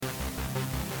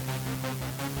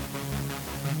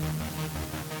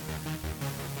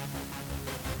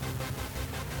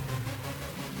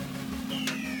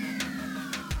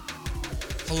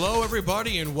Hello,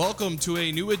 everybody, and welcome to a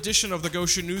new edition of the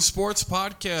Goshen News Sports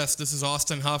Podcast. This is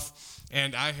Austin Hough,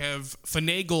 and I have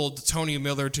finagled Tony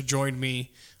Miller to join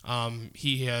me.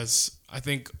 He has, I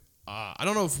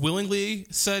don't know if willingly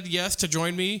said yes to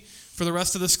join me for the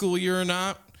rest of the school year or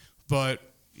not, but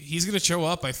he's going to show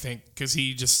up, I think, because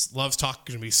he just loves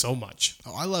talking to me so much.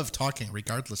 Oh, I love talking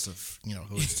regardless of,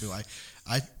 who it's to.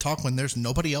 I talk when there's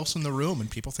nobody else in the room and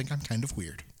people think I'm kind of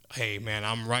weird. Hey, man,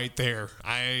 I'm right there.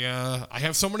 I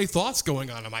have so many thoughts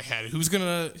going on in my head. Who's going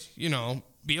to,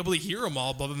 be able to hear them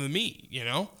all other than me,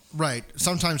 Right.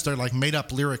 Sometimes they're like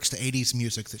made-up lyrics to 80s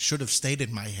music that should have stayed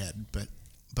in my head, but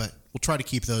we'll try to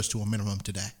keep those to a minimum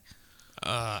today.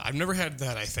 I've never had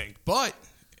that, I think. But,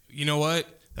 you know what?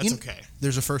 That's okay.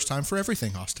 There's a first time for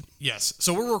everything, Austin. Yes.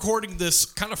 So we're recording this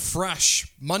kind of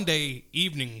fresh Monday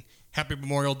evening. Happy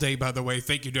Memorial Day, by the way.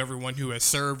 Thank you to everyone who has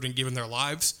served and given their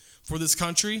lives for this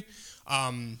country.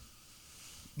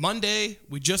 Monday,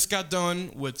 we just got done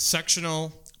with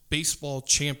sectional baseball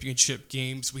championship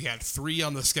games. We had 3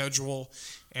 on the schedule.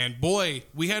 And boy,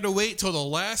 we had to wait till the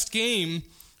last game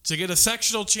to get a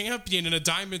sectional champion in a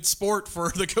diamond sport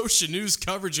for the Goshen News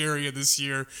coverage area this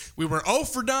year. We were 0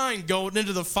 for 9 going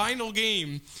into the final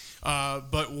game.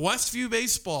 But Westview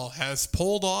Baseball has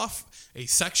pulled off a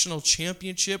sectional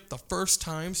championship the first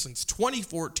time since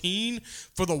 2014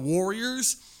 for the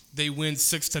Warriors. They win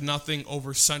 6-0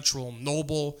 over Central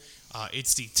Noble.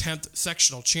 It's the 10th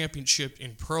sectional championship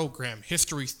in program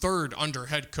history, 3rd under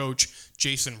head coach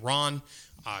Jason Ron.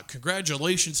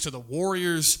 Congratulations to the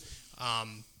Warriors.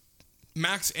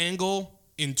 Max Engel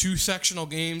in 2 sectional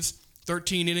games,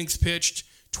 13 innings pitched,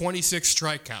 26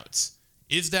 strikeouts.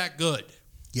 Is that good?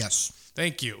 Yes.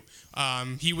 Thank you.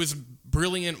 He was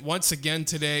brilliant once again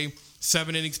today.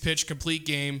 7 innings pitched, complete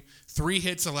game, 3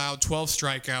 hits allowed, 12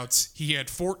 strikeouts. He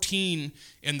had 14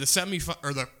 in the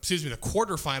the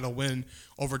quarterfinal win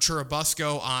over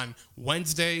Churubusco on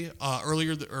Wednesday,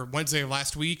 Wednesday of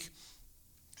last week.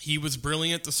 He was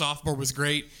brilliant. The sophomore was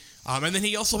great. And then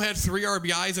he also had 3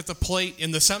 RBIs at the plate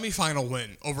in the semifinal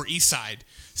win over Eastside.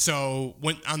 So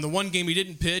on the one game he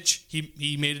didn't pitch,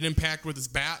 he made an impact with his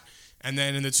bat. And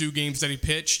then in the 2 games that he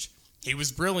pitched, he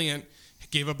was brilliant. He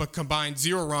gave up a combined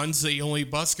 0 runs. The only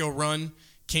Busco run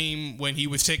came when he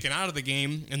was taken out of the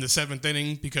game in the 7th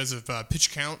inning because of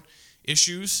pitch count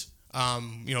issues.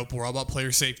 We're all about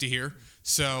player safety here.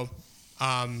 So,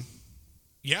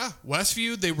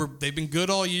 Westview, they've been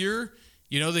good all year.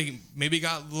 They maybe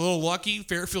got a little lucky.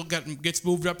 Fairfield gets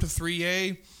moved up to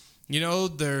 3A.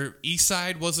 Their east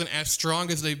side wasn't as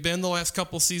strong as they've been the last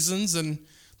couple seasons, and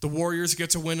the Warriors get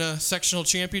to win a sectional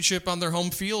championship on their home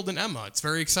field in Emma. It's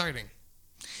very exciting.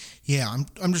 Yeah,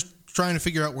 I'm just trying to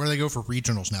figure out where they go for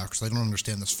regionals now because I don't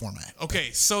understand this format. Okay,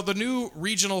 so the new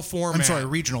regional format. I'm sorry,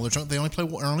 regional. They're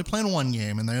only playing 1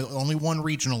 game, and they're only 1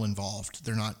 regional involved.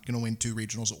 They're not going to win 2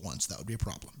 regionals at once. That would be a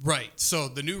problem. Right. So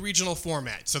the new regional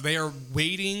format. So they are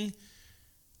waiting.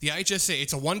 The IHSA,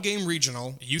 it's a 1-game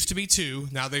regional. It used to be 2.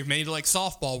 Now they've made it like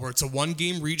softball where it's a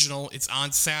 1-game regional. It's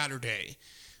on Saturday.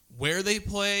 Where they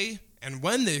play and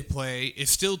when they play is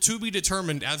still to be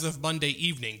determined as of Monday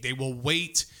evening. They will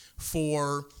wait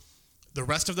for the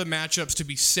rest of the matchups to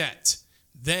be set.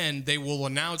 Then they will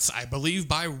announce, I believe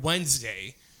by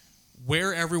Wednesday,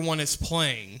 where everyone is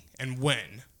playing and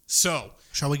when. So,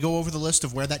 shall we go over the list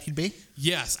of where that could be?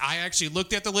 Yes, I actually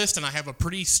looked at the list and I have a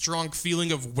pretty strong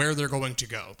feeling of where they're going to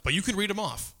go. But you can read them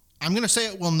off. I'm going to say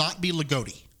it will not be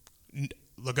Lagodi.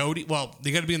 Lagodi? Well,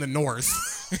 they got to be in the north.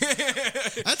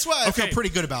 That's why I feel pretty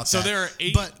good about that. So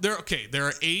there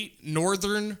are 8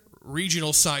 northern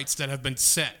regional sites that have been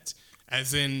set,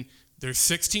 as in there's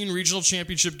 16 regional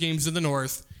championship games in the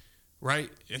north, right?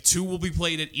 And 2 will be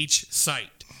played at each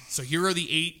site. So here are the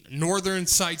 8 northern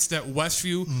sites that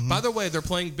Westview. Mm-hmm. By the way, they're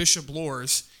playing Bishop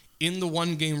Loors in the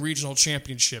 1-game regional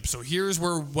championship. So here's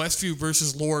where Westview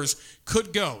versus Loors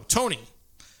could go. Tony.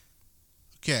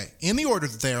 Okay, in the order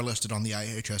that they are listed on the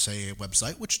IHSAA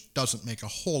website, which doesn't make a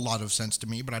whole lot of sense to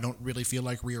me, but I don't really feel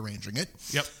like rearranging it.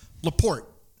 Yep. LaPorte,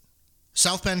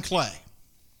 South Bend Clay,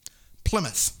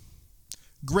 Plymouth,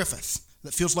 Griffith.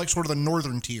 That feels like sort of the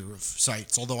northern tier of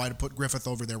sites, although I'd put Griffith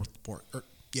over there with LaPorte.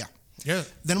 Yeah.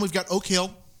 Then we've got Oak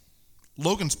Hill,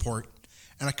 Logansport,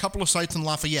 and a couple of sites in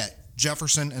Lafayette,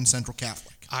 Jefferson and Central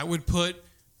Catholic. I would put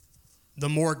the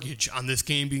mortgage on this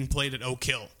game being played at Oak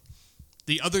Hill.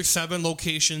 The other 7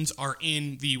 locations are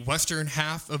in the western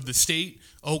half of the state.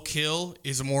 Oak Hill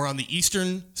is more on the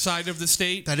eastern side of the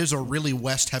state. That is a really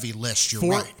west-heavy list. You're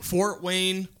right. Fort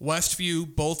Wayne,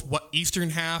 Westview, both eastern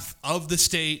half of the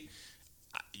state.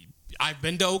 I've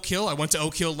been to Oak Hill. I went to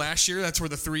Oak Hill last year. That's where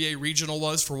the 3A regional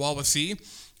was for Wawasee.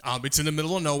 It's in the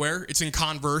middle of nowhere. It's in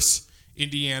Converse.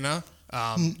 Indiana.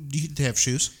 They have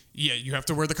shoes. Yeah, you have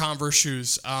to wear the Converse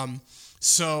shoes.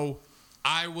 So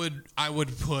I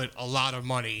would put a lot of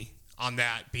money on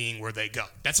that being where they go.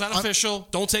 That's not official.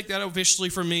 Don't take that officially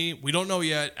from me. We don't know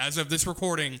yet as of this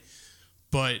recording.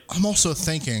 But I'm also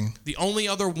thinking the only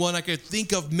other one I could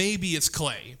think of maybe is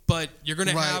Clay. But you're going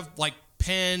to have like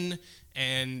Penn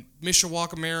and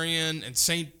Mishawaka Marion and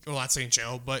not St.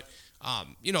 Joe, but a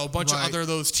bunch of other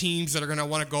those teams that are going to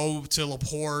want to go to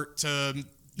LaPorte, to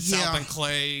South Bend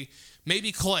Clay,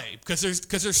 maybe Clay, because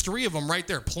there's three of them right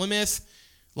there. Plymouth,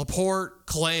 LaPorte,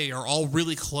 Clay are all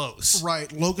really close. Right.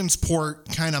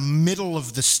 Logansport, kind of middle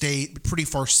of the state, but pretty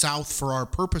far south for our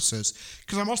purposes.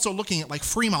 Because I'm also looking at like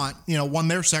Fremont, won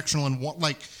their sectional and one,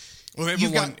 like,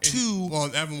 you've got two.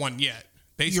 They haven't won yet.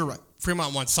 You're right.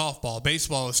 Fremont won softball.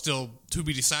 Baseball is still to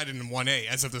be decided in 1A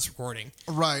as of this recording.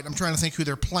 Right. I'm trying to think who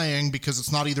they're playing because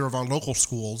it's not either of our local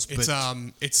schools.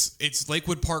 It's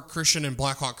Lakewood Park Christian and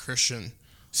Blackhawk Christian.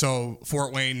 So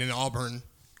Fort Wayne and Auburn.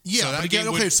 Yeah, so but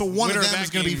again, so one of them is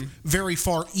going to be very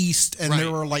far east, and there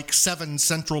are like 7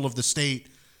 central of the state,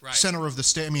 center of the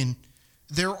state. I mean,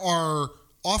 there are,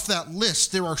 off that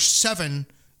list, there are 7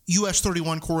 US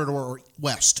 31 corridor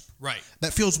west. Right.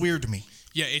 That feels weird to me.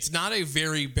 Yeah, it's not a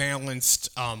very balanced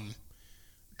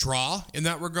draw in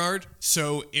that regard.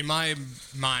 So in my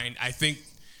mind, I think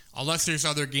unless there's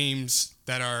other games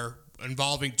that are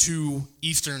involving 2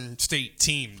 Eastern State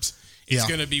teams, it's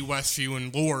going to be Westview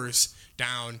and Lours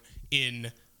down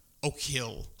in Oak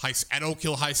Hill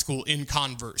High School in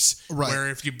Converse, where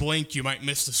if you blink, you might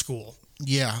miss the school.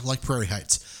 Yeah, like Prairie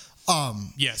Heights.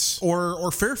 Yes, or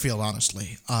Fairfield.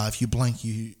 Honestly, if you blink,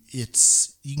 you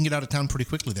can get out of town pretty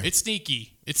quickly there. It's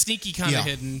sneaky kind of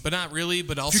hidden, but not really.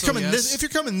 But also, if you're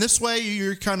coming this way,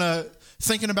 you're kind of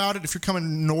thinking about it. If you're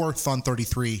coming north on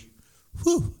 33,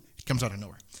 it comes out of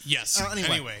nowhere. Yes.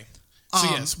 Anyway. So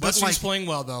yes, Westview's playing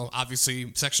well though.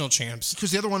 Obviously, sectional champs.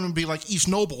 Because the other one would be like East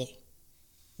Noble,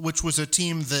 which was a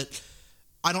team that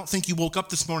I don't think you woke up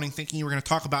this morning thinking you were going to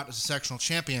talk about as a sectional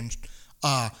champion.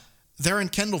 They're in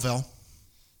Kendallville,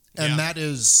 and that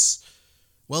is,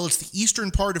 it's the eastern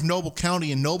part of Noble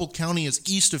County, and Noble County is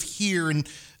east of here, and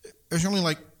there's only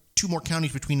like 2 more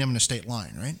counties between them and a state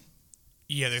line, right?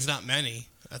 Yeah, there's not many.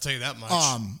 I'll tell you that much.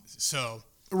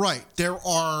 Right, there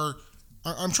are.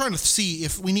 I'm trying to see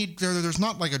if we need. There's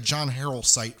not like a John Harrell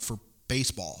site for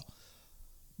baseball,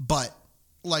 but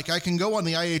like I can go on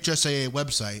the IHSAA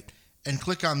website and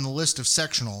click on the list of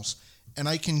sectionals, and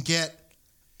I can get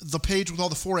the page with all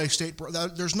the 4A state.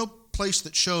 There's no place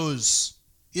that shows.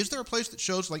 Is there a place that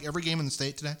shows like every game in the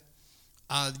state today?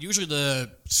 Usually the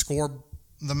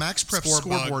Max Prep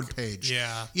scoreboard page.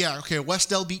 Yeah. Yeah. Okay.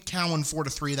 Westdale beat Cowan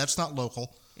 4-3. That's not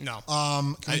local. No.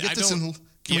 Can we get this in?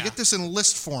 Can we get this in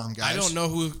list form, guys? I don't know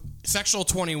who. Sectional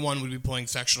 21 would be playing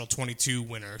Sectional 22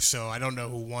 winner, so I don't know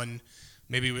who won.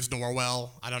 Maybe it was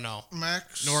Norwell. I don't know.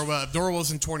 Max? Norwell. If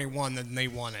Norwell's in 21, then they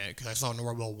won it, because I saw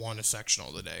Norwell won a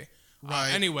sectional today.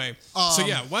 Right. Anyway, so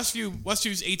yeah,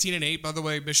 Westview's 18-8, by the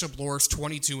way. Bishop Loris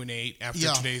 22-8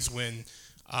 after today's win.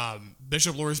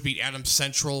 Bishop Loris beat Adams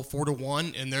Central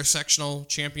 4-1 in their sectional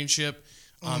championship.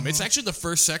 It's actually the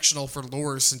first sectional for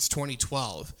Loris since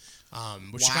 2012.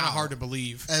 Which is kind of hard to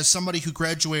believe. As somebody who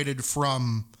graduated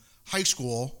from high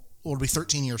school, it'll be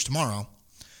 13 years tomorrow,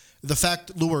 the fact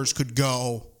that Lours could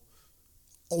go,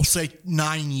 I'll say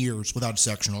 9 years without a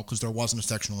sectional, because there wasn't a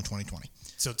sectional in 2020.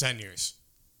 So 10 years.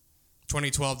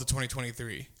 2012 to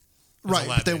 2023. Right,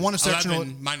 11. But they won a sectional.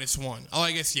 11 minus 1. Oh,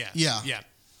 I guess, yeah.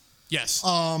 Yes.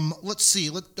 Let's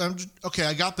see. Okay,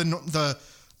 I got the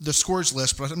scores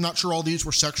list, but I'm not sure all these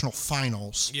were sectional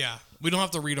finals. Yeah. We don't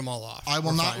have to read them all off. I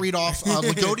will not read off.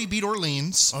 Lagodi beat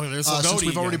Orleans. Oh, there's Lagodi. Since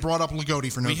we've already brought up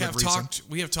Lagodi for no good reason.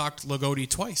 We have talked Lagodi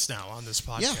twice now on this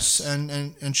podcast. Yes,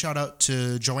 and shout out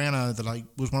to Joanna that I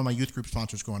was one of my youth group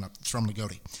sponsors growing up. It's from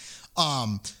Lagodi.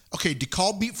 Okay,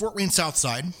 DeKalb beat Fort Wayne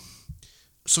Southside.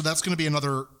 So that's going to be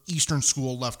another Eastern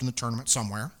school left in the tournament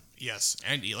somewhere. Yes,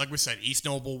 and like we said, East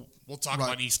Noble. We'll talk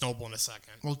about East Noble in a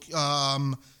second. Well,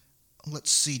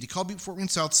 let's see. DeKalb beat Fort Wayne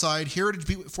Southside. Heritage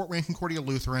beat Fort Wayne Concordia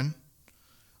Lutheran.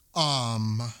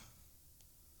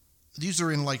 These are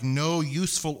in like no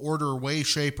useful order, way,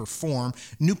 shape, or form.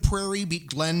 New Prairie beat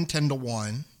Glen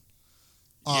 10-1.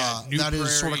 That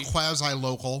is sort of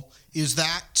quasi-local.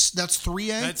 That's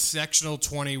 3A? That's sectional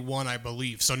 21, I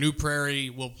believe. So New Prairie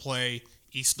will play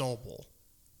East Noble.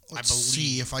 Let's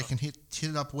see if I can hit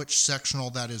up which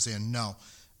sectional that is in. No.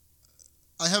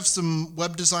 I have some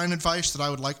web design advice that I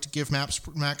would like to give Max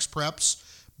Preps,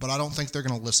 but I don't think they're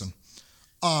going to listen.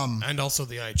 And also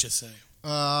the IHSA.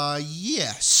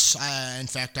 Yes. In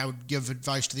fact, I would give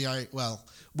advice to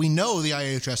We know the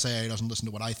IHSAA doesn't listen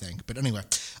to what I think, but anyway.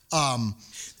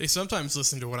 They sometimes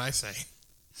listen to what I say.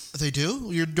 They do?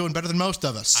 You're doing better than most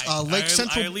of us. Lake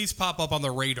Central. I at least pop up on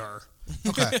the radar.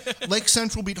 Okay. Lake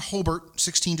Central beat Hobart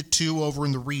 16-2 over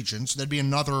in the region, so that'd be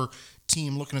another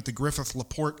team looking at the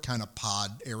Griffith-LaPorte kind of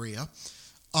pod area.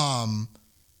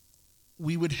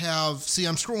 We would have,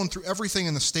 I'm scrolling through everything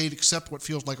in the state except what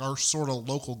feels like our sort of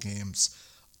local games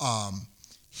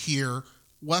here.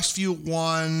 Westview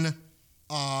won.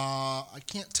 I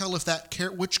can't tell if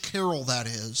which Carroll that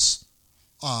is.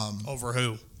 Over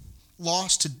who?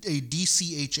 Lost to a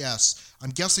DCHS.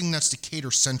 I'm guessing that's Decatur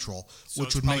Central, so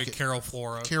which would make it Carroll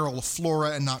Flora. Carroll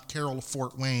Flora and not Carroll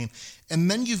Fort Wayne.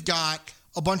 And then you've got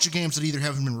a bunch of games that either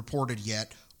haven't been reported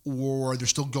yet or they're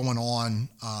still going on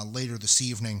later this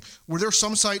evening. Were there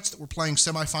some sites that were playing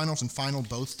semifinals and final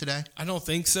both today? I don't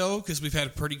think so, because we've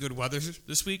had pretty good weather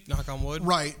this week, knock on wood.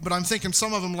 Right, but I'm thinking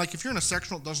some of them, like if you're in a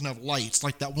sectional that doesn't have lights,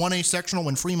 like that 1A sectional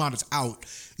when Fremont is out,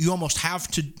 you almost have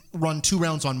to run 2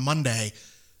 rounds on Monday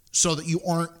so that you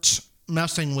aren't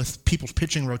messing with people's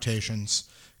pitching rotations.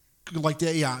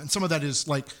 And some of that is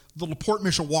like the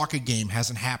LaPorte-Mishawaka game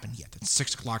hasn't happened yet. It's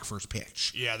 6 o'clock first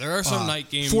pitch. Yeah, there are some night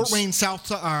games. Fort Wayne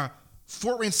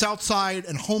Southside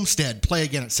and Homestead play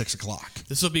again at 6 o'clock.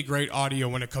 This will be great audio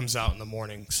when it comes out in the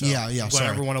morning. So I'm glad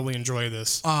everyone will enjoy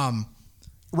this.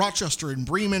 Rochester and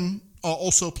Bremen are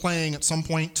also playing at some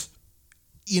point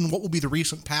in what will be the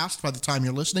recent past by the time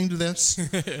you're listening to this.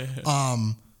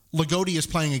 Lagodi is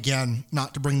playing again,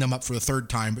 not to bring them up for the third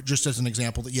time, but just as an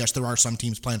example that, yes, there are some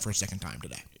teams playing for a second time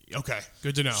today. Okay,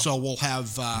 good to know. So we'll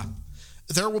have,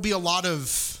 there will be a lot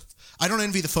of, I don't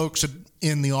envy the folks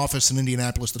in the office in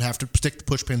Indianapolis that have to stick the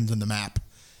push pins in the map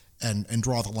and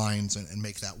draw the lines and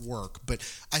make that work. But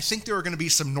I think there are going to be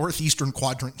some Northeastern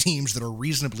Quadrant teams that are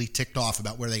reasonably ticked off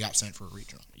about where they got sent for a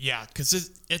regional. Yeah,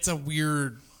 because it's a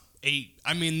weird 8.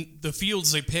 I mean, the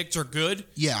fields they picked are good.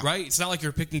 Yeah. Right? It's not like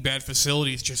you're picking bad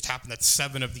facilities. It just happened that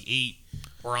 7 of the 8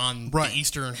 were on the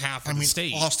eastern half of the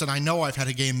state. Austin, I know I've had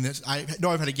a game this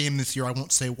year, I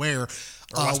won't say where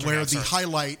the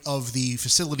highlight of the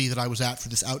facility that I was at for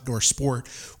this outdoor sport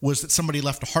was that somebody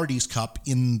left a Hardee's cup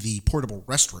in the portable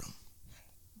restroom.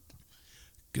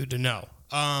 Good to know.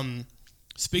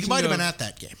 You might have been at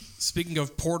that game. Speaking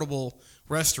of portable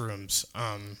restrooms,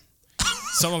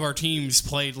 some of our teams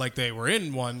played like they were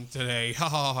in one today. Ha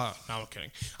ha ha. No, I'm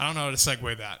kidding. I don't know how to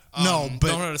segue that.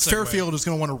 But Fairfield is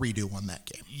going to want to redo one that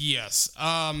game. Yes.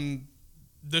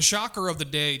 The shocker of the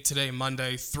day today,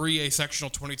 Monday, 3A sectional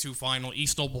 22 final,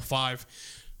 East Noble 5,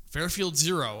 Fairfield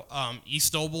 0.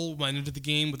 East Noble went into the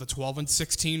game with a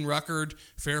 12-16 record.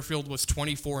 Fairfield was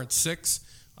 24-6.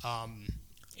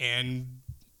 And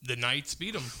the Knights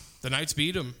beat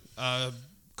them.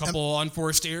 Couple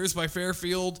unforced errors by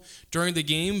Fairfield during the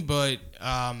game, but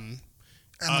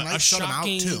a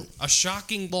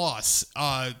shocking loss,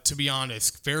 to be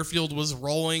honest. Fairfield was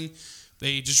rolling.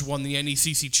 They just won the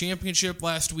NECC championship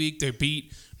last week. They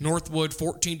beat Northwood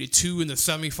 14-2 in the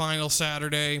semifinal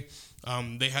Saturday.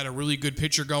 They had a really good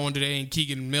pitcher going today in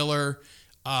Keegan Miller.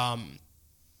 I'm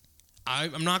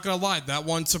not going to lie. That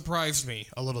one surprised me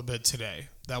a little bit today.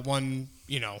 That one,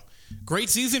 great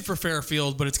season for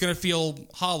Fairfield, but it's going to feel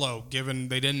hollow given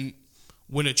they didn't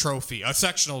win a trophy, a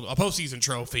postseason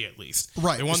trophy at least.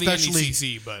 Right. They won the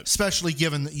NECC, but especially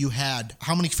given that you had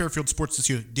how many Fairfield sports this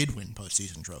year did win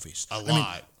postseason trophies? A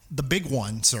lot. The big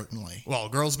one certainly. Well,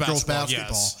 girls basketball.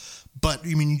 Yes. But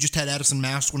you just had Edison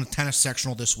Mass win a tennis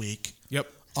sectional this week. Yep.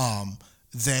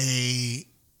 They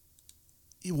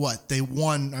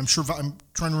won. I'm trying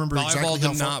to remember exactly how Volleyball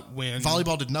did not win.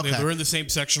 Volleyball did not. They were in the same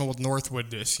sectional with Northwood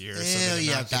this year. So they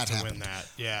did not get to win that.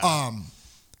 Yeah.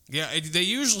 They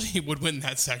usually would win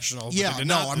that sectional. Yeah.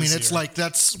 It's like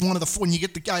that's one of the when you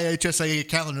get the IHSAA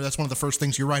calendar, that's one of the first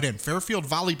things you write in. Fairfield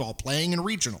volleyball playing in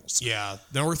regionals. Yeah.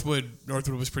 Northwood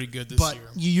was pretty good this year.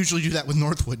 But you usually do that with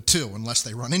Northwood too, unless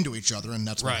they run into each other, and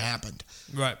that's what happened.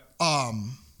 Right.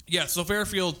 Yeah. So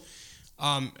Fairfield.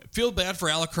 Feel bad for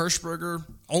Alec Hirschberger,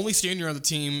 only senior on the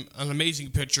team, an amazing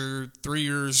pitcher, 3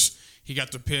 years he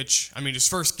got to pitch. His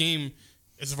first game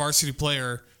as a varsity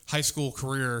player, high school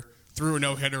career, threw a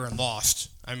no-hitter and lost.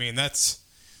 That's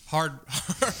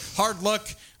hard luck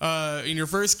in your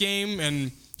first game,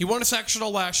 and he won a sectional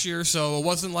last year, so it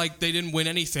wasn't like they didn't win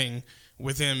anything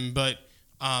with him, but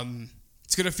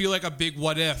it's going to feel like a big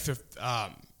what-if if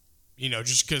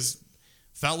just because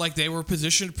felt like they were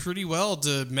positioned pretty well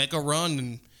to make a run,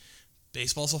 and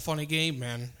baseball's a funny game,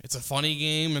 man. It's a funny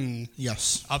game, and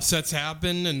yes, upsets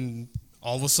happen, and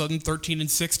all of a sudden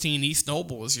 13-16 East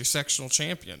Noble is your sectional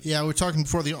champion. Yeah, we were talking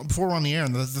before we're on the air,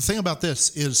 and the thing about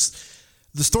this is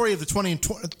the story of the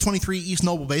 2023 East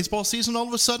Noble baseball season, all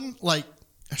of a sudden, like,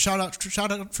 shout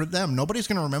out for them. Nobody's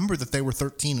going to remember that they were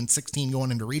 13 and 16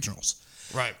 going into regionals.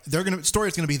 Right. Story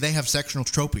is going to be they have sectional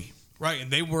trophy. Right,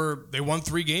 and they won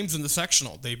 3 games in the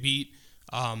sectional. They beat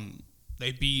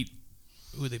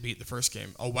who they beat the first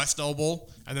game? Oh, West Noble,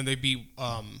 and then they beat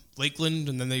Lakeland,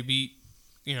 and then they beat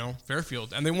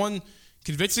Fairfield, and they won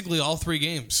convincingly all 3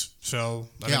 games. So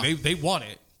I mean, they won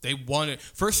it. They won it.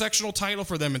 First sectional title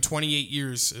for them in 28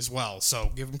 years as well.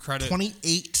 So give them credit.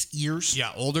 28 years.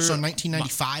 Yeah, older. So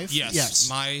 1995. Yes.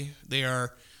 I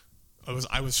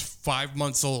was 5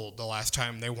 months old the last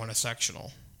time they won a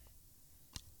sectional.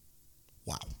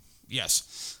 Wow.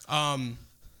 Yes.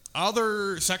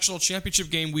 Other sectional championship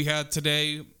game we had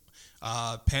today,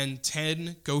 Penn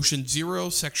 10, Goshen 0,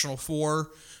 sectional 4,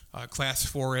 class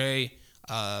 4A.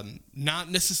 Not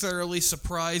necessarily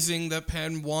surprising that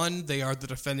Penn won. They are the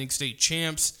defending state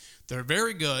champs. They're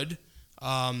very good.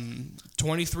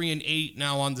 23-8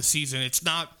 now on the season. It's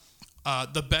not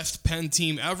the best Penn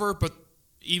team ever, but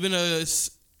even a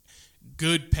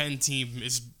good Penn team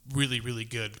is really, really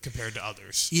good compared to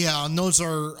others. Yeah, and those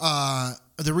are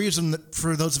the reason that,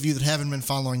 for those of you that haven't been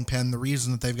following Penn, the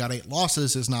reason that they've got 8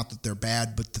 losses is not that they're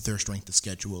bad, but that their strength of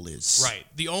schedule is right.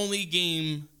 The only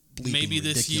game maybe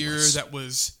this year that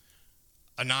was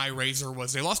an eye raiser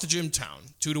was they lost to Jimtown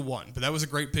 2-1, but that was a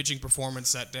great pitching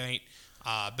performance that night.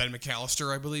 Ben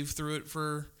McAllister, I believe, threw it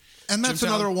for. And that's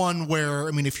Jimtown. Another one where,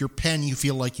 I mean, if you're Penn, you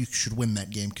feel like you should win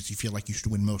that game because you feel like you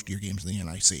should win most of your games in the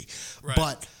NIC. Right.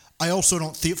 But I also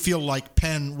don't feel like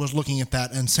Penn was looking at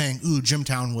that and saying, ooh,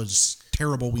 Jimtown was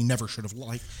terrible. We never should have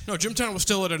liked. No, Jimtown was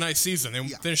still at a nice season. They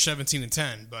finished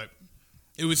 17-10, but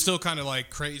it was still kind of like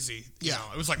crazy. You know,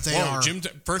 it was like,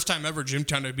 first time ever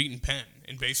Jimtown had beaten Penn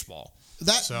in baseball.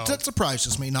 That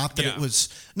surprises me. Not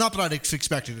that I'd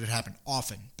expected it to happen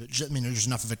often, but I mean, there's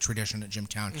enough of a tradition at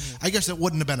Jimtown. Mm-hmm. I guess it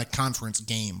wouldn't have been a conference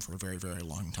game for a very, very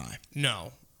long time.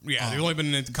 No. Yeah, they've only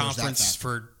been in the conference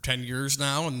for 10 years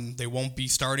now, and they won't be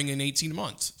starting in 18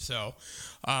 months. So,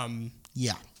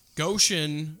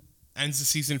 Goshen ends the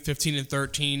season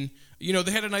 15-13. You know,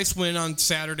 they had a nice win on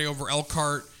Saturday over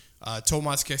Elkhart.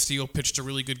 Tomas Castillo pitched a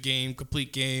really good game,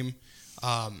 complete game.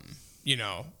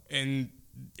 And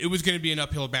it was going to be an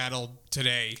uphill battle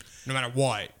today, no matter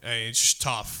what. It's just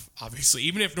tough, obviously.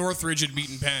 Even if Northridge had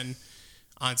beaten Penn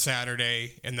on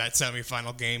Saturday in that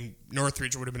semifinal game,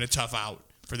 Northridge would have been a tough out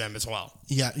for them as well.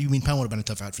 Yeah, you mean Penn would have been a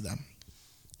tough out for them?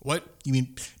 What? You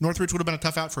mean Northridge would have been a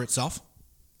tough out for itself?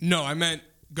 No, I meant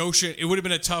Goshen. It would have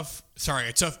been a tough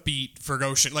beat for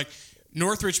Goshen. Like,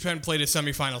 Northridge Penn played a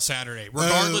semifinal Saturday.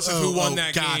 Regardless of who won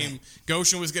that game,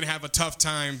 Goshen was going to have a tough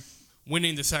time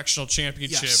winning the sectional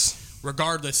championship. Yes.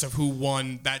 Regardless of who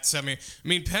won that semi. I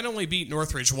mean, Penn only beat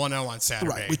Northridge 1-0 on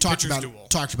Saturday. Right. We talked about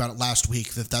it last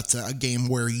week that's a game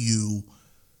where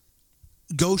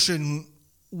Goshen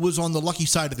was on the lucky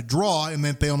side of the draw and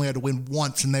meant they only had to win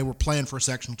once and they were playing for a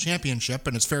sectional championship.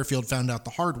 And as Fairfield found out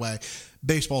the hard way,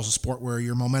 baseball is a sport where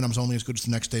your momentum's only as good as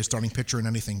the next day's starting pitcher and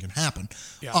anything can happen.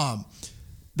 Yeah.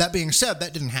 That being said,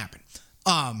 that didn't happen.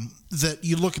 That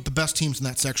you look at the best teams in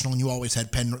that sectional, and you always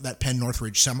had that Penn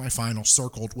Northridge semifinal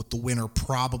circled with the winner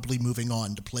probably moving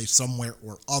on to play somewhere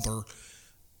or other.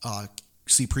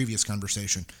 See previous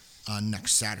conversation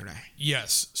next Saturday.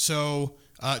 Yes. So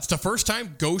it's the first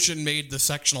time Goshen made the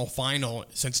sectional final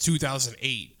since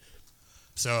 2008.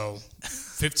 So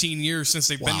 15 years since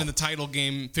they've been in the title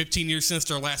game. 15 years since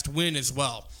their last win as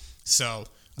well. So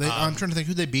I'm trying to think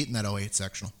who they beat in that 08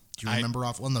 sectional. Do you remember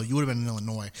Well, no, you would have been in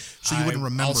Illinois, so you wouldn't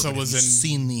remember. Also was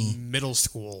in middle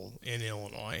school in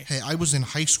Illinois. Hey, I was in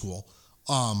high school.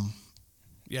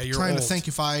 You're trying old. to think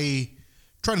if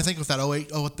that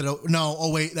 08.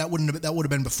 No, 08. That would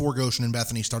have been before Goshen and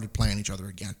Bethany started playing each other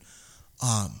again.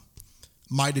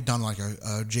 Might have done like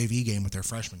a JV game with their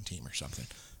freshman team or something,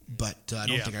 but I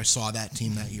don't think I saw that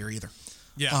team that year either.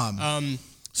 Yeah.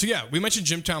 We mentioned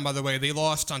Jimtown, by the way. They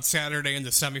lost on Saturday in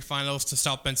the semifinals to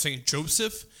South Bend St.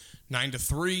 Joseph,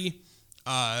 9-3.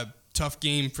 Tough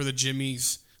game for the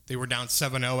Jimmies. They were down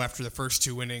 7-0 after the first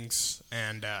 2 innings.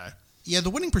 And the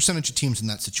winning percentage of teams in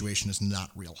that situation is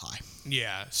not real high.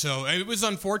 Yeah, so it was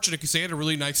unfortunate because they had a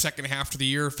really nice second half of the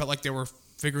year. Felt like they were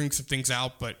figuring some things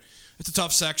out, but it's a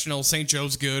tough sectional. St.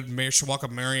 Joe's good. Mishawaka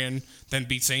Marion then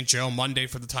beat St. Joe Monday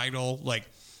for the title. Like,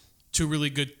 two really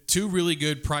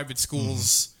good private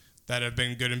schools that have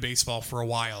been good in baseball for a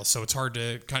while, so it's hard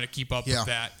to kind of keep up with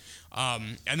that.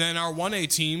 And then our 1A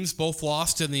teams both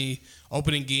lost in the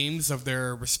opening games of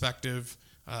their respective,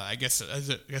 I guess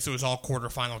it was all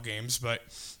quarterfinal games, but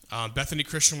Bethany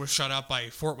Christian was shut out by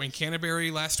Fort Wayne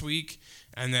Canterbury last week,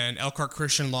 and then Elkhart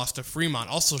Christian lost to Fremont,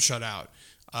 also shut out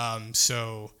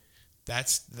So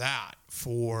that's that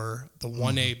for the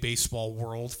 1A baseball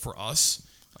world for us.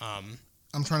 I'm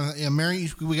trying to. Yeah,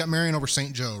 we got Marion over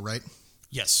St. Joe, right?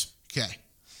 yes. Okay.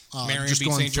 Marion just beat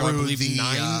going St. Joe, I through believe, the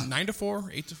 9-4,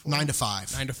 8-4?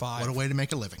 9-5. 9-5. What a way to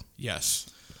make a living. Yes.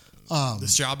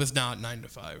 This job is not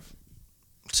 9-5.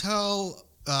 Tell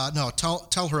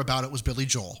her about it was Billy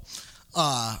Joel.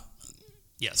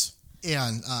 Yes.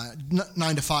 And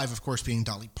 9-5, of course, being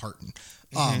Dolly Parton.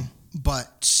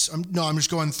 But I'm just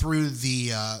going through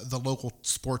the local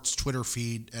sports Twitter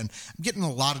feed, and I'm getting a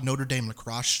lot of Notre Dame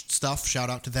lacrosse stuff. Shout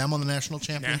out to them on the national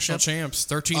championship. National champs,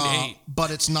 13-8.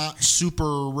 But it's not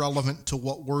super relevant to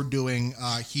what we're doing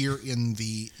here in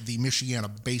the Michiana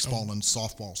baseball and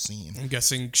softball scene. I'm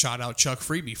guessing shout out Chuck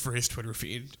Freebie for his Twitter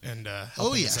feed and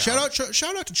helping us out.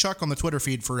 Shout out to Chuck on the Twitter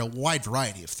feed for a wide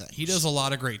variety of things. He does a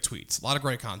lot of great tweets, a lot of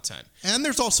great content, and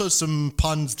there's also some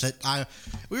puns that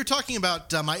we were talking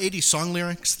about my 80s song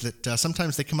lyrics that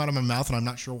sometimes they come out of my mouth and I'm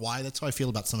not sure why. That's how I feel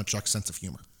about some of Chuck's sense of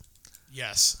humor.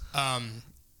 Yes.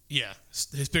 Yeah.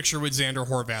 His picture with Xander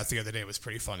Horvath the other day was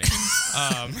pretty funny.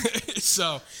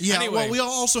 Anyway. Well, we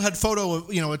also had photo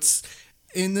of, it's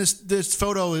in this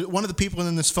photo, one of the people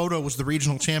in this photo was the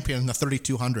regional champion in the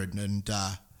 3200 and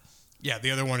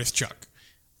the other one is Chuck.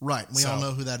 Right. We all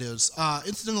know who that is.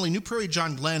 Incidentally, New Prairie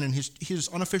John Glenn and his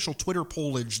unofficial Twitter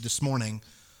pollage this morning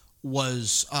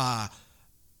was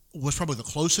probably the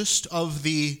closest of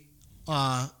the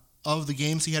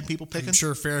games he had people picking. I'm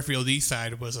sure Fairfield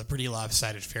Eastside was a pretty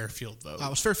lopsided Fairfield vote. It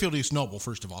was Fairfield East Noble,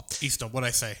 first of all. East Noble, what'd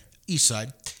I say?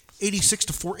 Eastside.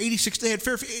 86-4. They had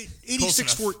Fairfield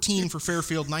 86-14 for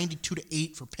Fairfield,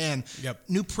 92-8 for Penn. Yep.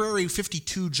 New Prairie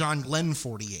 52, John Glenn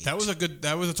 48.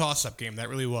 That was a toss-up game. That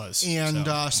really was. And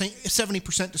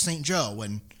 70% to St. Joe,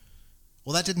 and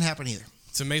that didn't happen either.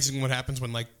 It's amazing what happens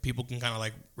when people can kind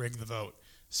of rig the vote.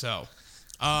 So.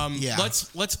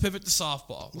 Let's pivot to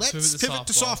softball. Let's pivot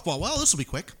to softball. Well, this will be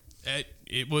quick.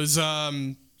 It was,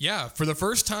 for the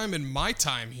first time in my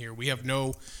time here, we have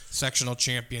no sectional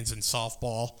champions in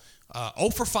softball. 0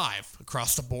 for 5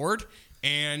 across the board.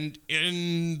 And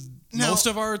in most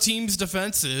of our team's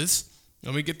defenses,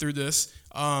 let me get through this.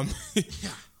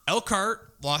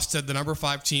 Elkhart lost to the number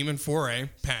 5 team in 4A,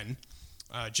 Penn.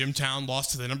 Jimtown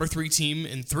lost to the number 3 team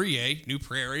in 3A, New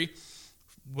Prairie.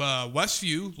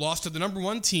 Westview lost to the number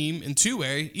 1 team in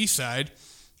 2A, Eastside,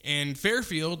 and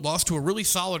Fairfield lost to a really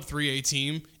solid 3A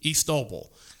team, East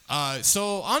Noble.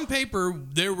 So on paper,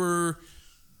 there were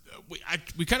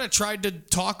we kind of tried to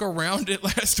talk around it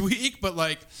last week, but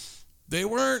they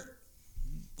weren't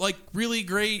really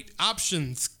great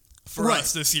options for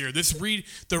us this year.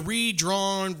 The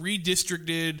redrawn,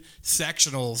 redistricted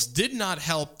sectionals did not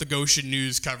help the Goshen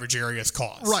News coverage area's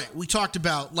cause. Right. We talked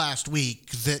about last week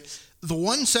that the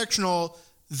one sectional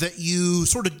that you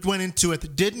sort of went into it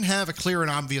that didn't have a clear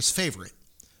and obvious favorite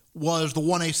was the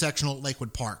 1A sectional at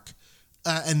Lakewood Park.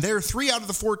 And there, 3 out of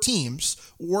the 4 teams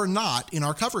were not in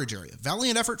our coverage area.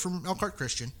 Valiant effort from Elkhart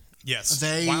Christian. Yes.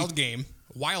 Wild game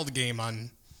on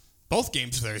both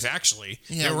games of theirs, actually.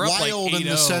 Yeah, they were up wild 8-0. In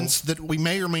the sense that we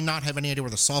may or may not have any idea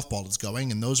where the softball is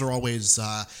going, and those are always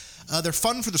they're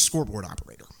fun for the scoreboard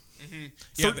operator.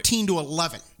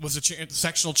 13-11 was a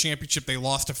sectional championship. They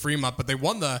lost to Fremont, but they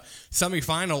won the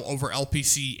semifinal over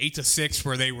LPC 8-6,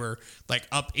 where they were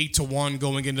up 8-1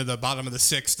 going into the bottom of the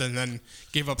 6th, and then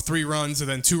gave up 3 runs and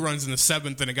then 2 runs in the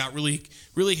 7th, and it got really,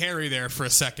 really hairy there for a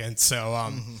second.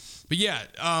 So, but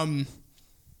I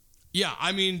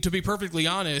mean, to be perfectly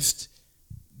honest,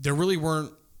 there really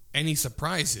weren't any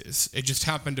surprises. It just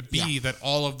happened to be that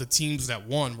all of the teams that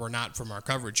won were not from our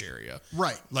coverage area.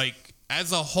 Right.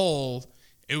 As a whole,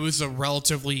 it was a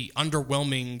relatively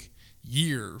underwhelming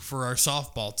year for our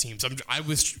softball teams. I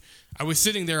was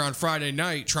sitting there on Friday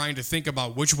night trying to think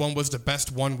about which one was the best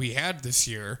one we had this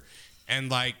year, and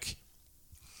I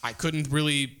couldn't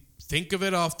really think of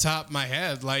it off the top of my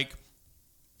head.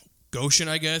 Goshen,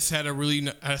 I guess, had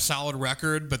a solid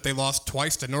record, but they lost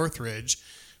twice to Northridge.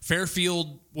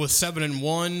 Fairfield was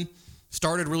 7-1.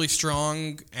 Started really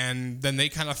strong, and then they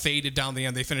kind of faded down the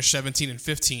end. They finished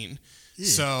 17-15. Yeah.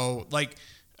 So,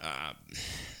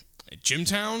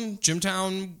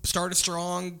 Jimtown started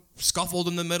strong, scuffled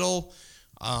in the middle.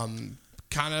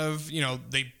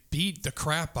 They beat the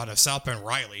crap out of South Bend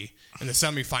Riley in the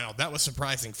semifinal. That was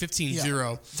surprising, 15-0.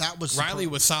 Yeah, that was Riley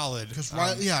was solid.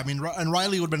 And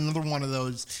Riley would have been another one of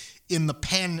those in the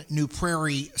Penn, New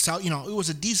Prairie, South. It was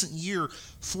a decent year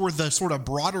for the sort of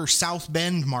broader South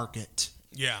Bend market.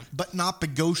 Yeah, but not the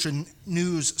Goshen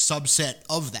News subset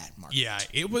of that market. Yeah,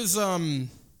 it was. It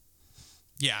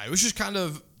was just kind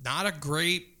of not a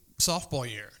great softball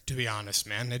year, to be honest,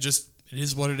 man. It It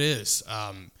is what it is.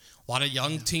 A lot of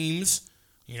young teams,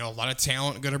 a lot of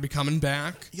talent going to be coming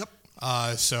back. Yep.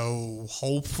 So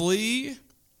hopefully,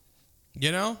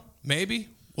 maybe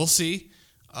we'll see.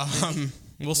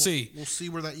 We'll see. We'll see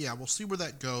where that. Yeah, we'll see where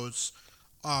that goes.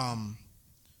 I'm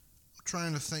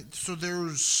trying to think. So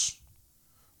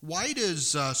why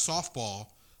does softball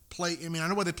play? I mean, I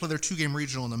know why they play their 2-game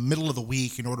regional in the middle of the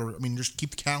week in order. I mean, just keep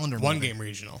the calendar. 1-game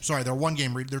regional. Sorry, they're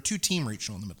 1-game. They're 2-team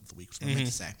regional in the middle of the week. That's what I meant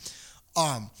to say.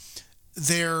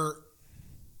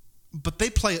 But they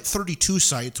play at 32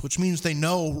 sites, which means they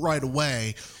know right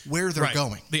away where they're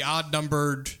going. The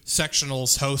odd-numbered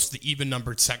sectionals host the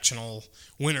even-numbered sectional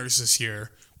winners this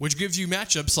year, which gives you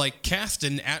matchups like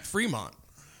Caston at Fremont.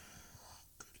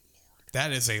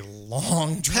 That is a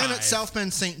long drive. Penn at South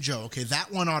Bend St. Joe. Okay, that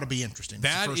one ought to be interesting.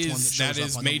 That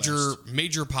is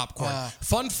major popcorn.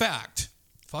 Fun fact.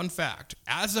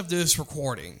 As of this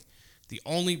recording, the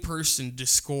only person to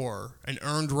score an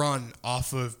earned run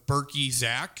off of Berkey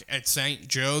Zach at St.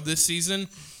 Joe this season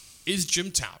is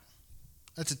Jimtown.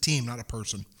 That's a team, not a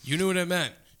person. You knew what I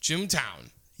meant.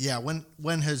 Jimtown. Yeah,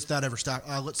 when has that ever stopped?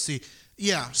 Let's see.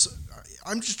 Yeah, so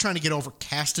I'm just trying to get over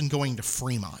Caston going to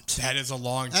Fremont. That is a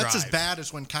long drive. That's as bad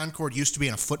as when Concord used to be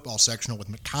in a football sectional with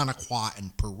Mechaniqua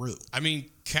and Peru. I mean,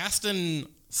 Caston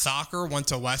soccer went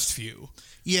to Westview.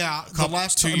 Yeah, the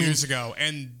last 2 years ago,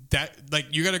 and that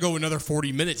you got to go another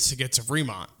 40 minutes to get to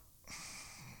Fremont.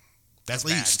 That's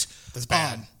bad. That's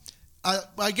bad.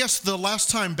 I guess the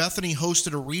last time Bethany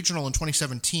hosted a regional in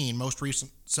 2017, most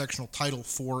recent sectional title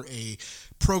for a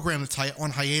program that's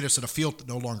on hiatus at a field that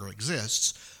no longer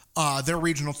exists, their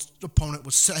regional opponent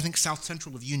was, I think, South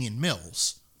Central of Union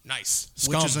Mills. Nice.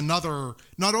 Which is another,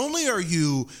 not only are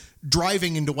you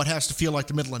driving into what has to feel like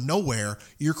the middle of nowhere,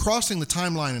 you're crossing the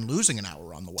timeline and losing an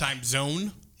hour on the way. Time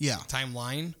zone? Yeah.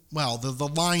 Timeline? Well, the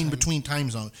line between time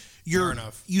zones. Fair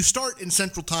enough. You start in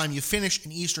Central Time, you finish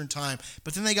in Eastern Time,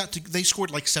 but then they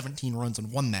scored like 17 runs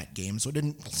and won that game, so it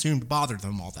didn't seem to bother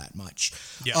them all that much.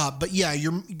 Yeah. But yeah,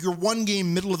 your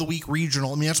 1-game middle of the week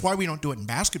regional. I mean, that's why we don't do it in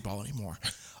basketball anymore,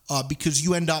 because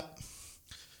you end up.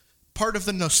 Part of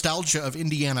the nostalgia of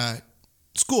Indiana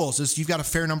schools is you've got a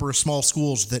fair number of small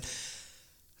schools that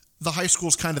the high school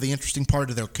is kind of the interesting part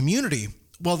of their community.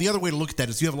 Well, the other way to look at that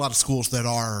is you have a lot of schools that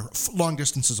are long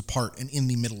distances apart and in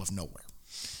the middle of nowhere.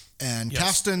 And yes.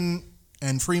 Caston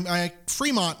and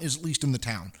Fremont is at least in the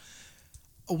town.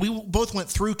 We both went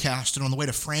through Caston on the way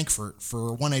to Frankfort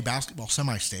for 1A basketball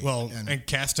semi-state. Well, and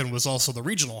Caston was also the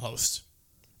regional host.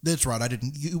 That's right. I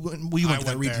didn't. We went to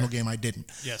that regional game. I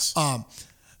didn't. Yes.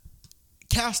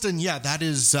 Caston, yeah, that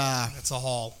is... That's a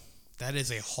haul. That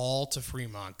is a haul to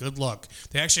Fremont. Good luck.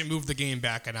 They actually moved the game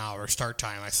back an hour, start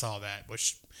time. I saw that,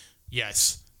 which,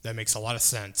 yes, that makes a lot of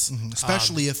sense. Mm-hmm.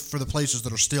 Especially if for the places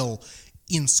that are still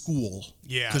in school.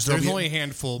 Yeah, because there's only a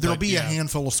handful. There'll be a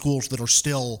handful of schools that are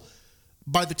still...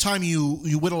 By the time you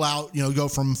whittle out, go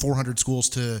from 400 schools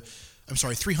to...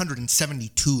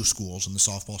 372 schools in the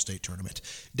softball state tournament,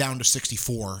 down to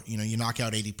 64. You knock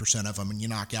out 80% of them, and you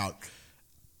knock out...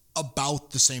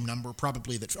 about the same number,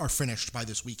 probably, that are finished by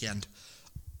this weekend.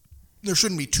 There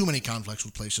shouldn't be too many conflicts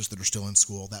with places that are still in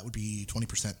school. That would be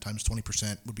 20% times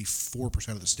 20% would be 4%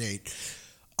 of the state.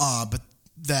 But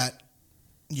that,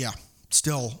 yeah,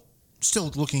 still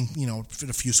looking, at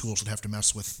a few schools that have to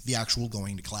mess with the actual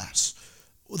going to class.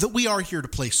 That we are here to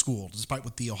play school, despite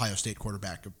what the Ohio State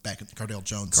quarterback back at Cardale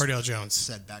Jones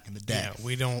said back in the day.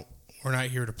 Yeah, we're not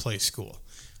here to play school.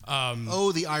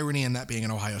 The irony in that being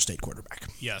an Ohio State quarterback.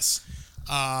 Yes.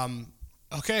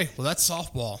 Okay, well, that's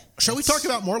softball. Shall we talk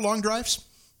about more long drives?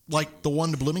 Like the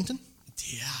one to Bloomington?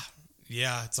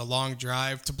 Yeah, it's a long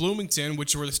drive to Bloomington,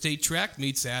 which is where the state track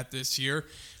meets at this year.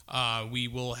 We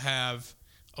will have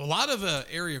a lot of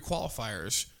area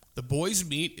qualifiers. The boys'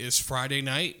 meet is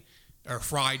Friday,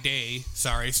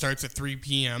 starts at 3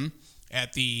 p.m.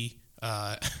 at the,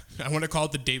 I want to call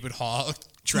it the David Haugh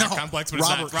track complex, but it's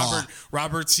not.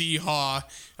 Robert C. Haugh,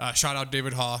 shout out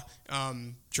David Haugh,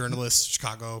 journalist,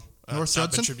 Chicago North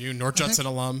Judson Tribune, North Judson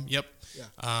alum. Yep.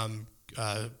 Yeah.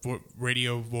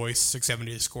 Radio voice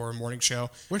 670 The Score morning show.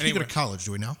 Where did he go to college?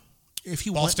 Do we know? If he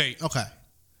Ball State. Okay.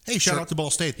 Hey, shout out to Ball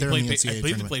State. They're in the NCAA I believe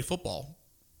tournament. he played football.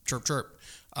 Chirp chirp.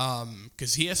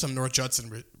 Because he has some North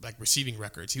Judson receiving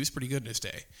records. He was pretty good in his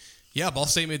day. Yeah, Ball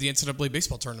State made the NCAA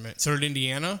baseball tournament. So did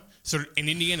Indiana. And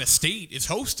Indiana State is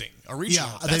hosting a regional.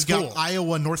 Yeah, they've got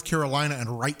Iowa, North Carolina,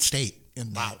 and Wright State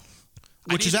in that. Wow.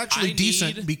 Which is actually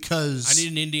decent because... I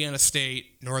need an Indiana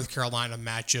State, North Carolina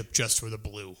matchup just for the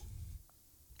blue.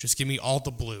 Just give me all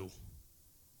the blue.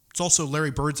 It's also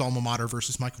Larry Bird's alma mater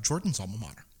versus Michael Jordan's alma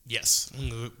mater. Yes.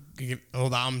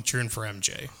 I'm cheering for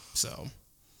MJ, so...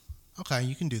 Okay,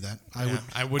 you can do that.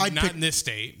 I would not in this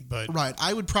state, but right.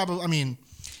 I would probably. I mean,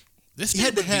 this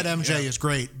head-to-head MJ is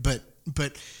great, but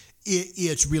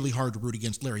it's really hard to root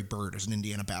against Larry Bird as an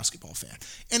Indiana basketball fan.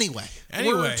 Anyway,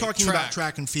 we're talking about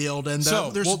track and field, and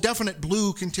there's a definite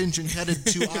blue contingent headed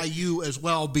to IU as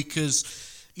well because.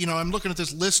 I'm looking at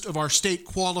this list of our state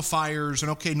qualifiers,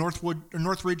 and okay,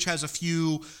 Northridge has a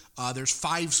few. There's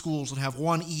 5 schools that have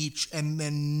 1 each, and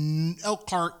then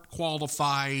Elkhart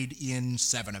qualified in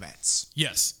 7 events.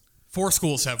 Yes, 4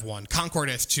 schools have 1. Concord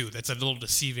has 2. That's a little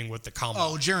deceiving with the comma.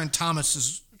 Oh, Jaron Thomas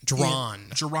is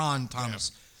Jaron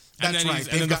Thomas. Yeah. That's right.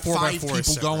 They've got 5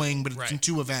 people going, but it's in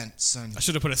 2 events. And I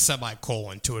should have put a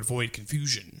semicolon to avoid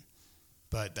confusion.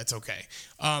 But that's okay.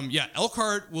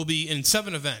 Elkhart will be in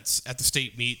 7 events at the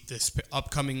state meet this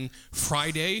upcoming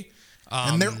Friday.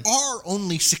 And there are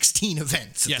only 16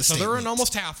 events. So they're in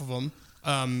almost half of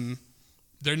them.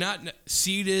 They're not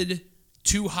seeded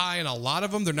too high in a lot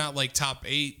of them. They're not like top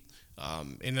 8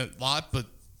 in a lot, but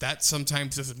that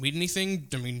sometimes doesn't mean anything.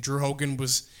 I mean, Drew Hogan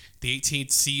was the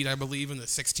 18th seed, I believe, in the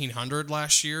 1600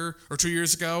 last year or 2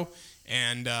 years ago,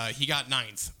 and he got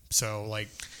 9th. So,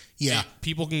 yeah,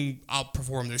 people can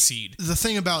outperform their seed. The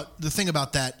thing about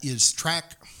that is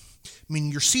track. I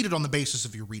mean, you're seeded on the basis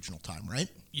of your regional time, right?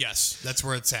 Yes, that's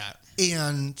where it's at.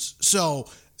 And so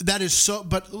that is so.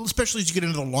 But especially as you get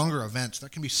into the longer events,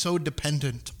 that can be so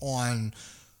dependent on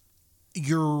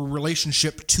your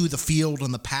relationship to the field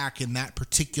and the pack in that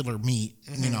particular meet.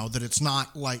 Mm-hmm. That it's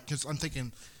not like, because I'm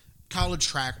thinking college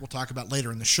track. We'll talk about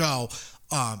later in the show.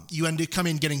 You come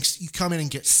in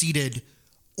and get seeded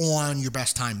on your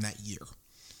best time that year.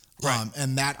 Right.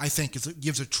 And that, I think,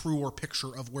 gives a truer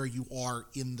picture of where you are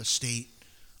in the state,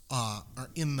 or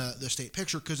in the state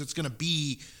picture, because it's going to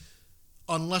be,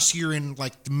 unless you're in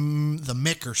like the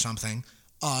MIC or something,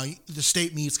 the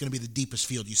state meet's going to be the deepest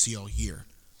field you see all year.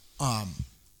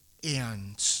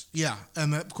 And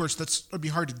of course that'd be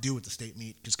hard to do with the state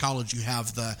meet, because college, you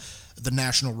have the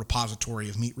national repository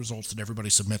of meet results that everybody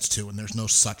submits to, and there's no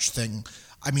such thing.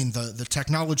 I mean, the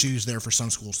technology is there for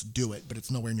some schools to do it, but it's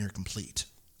nowhere near complete.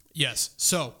 Yes.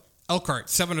 So Elkhart,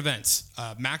 7 events.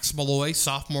 Max Malloy,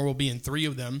 sophomore, will be in 3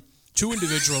 of them. 2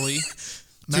 individually.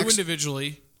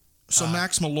 So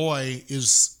Max Malloy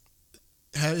is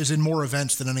in more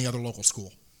events than any other local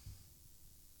school.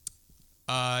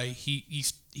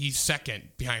 He's second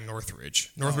behind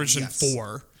Northridge. Northridge in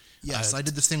 4. Yes, I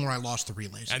did this thing where I lost the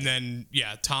relays. And then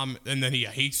Tom, and then he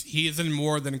is in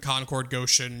more than Concord,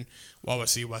 Goshen,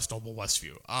 Wawasee, West Noble,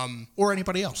 Westview. Or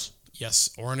anybody else. Yes,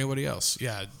 or anybody else.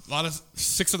 Yeah, a lot of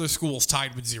 6 other schools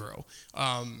tied with 0.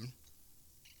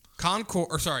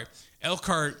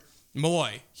 Elkhart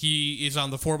Malloy, he is on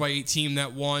the 4x8 team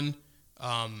that won,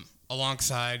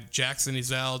 alongside Jackson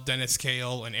Ezell, Dennis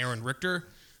Kale, and Aaron Richter.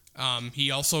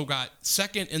 He also got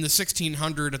second in the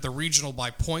 1600 at the regional by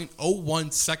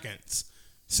 0.01 seconds.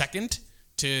 Second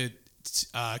to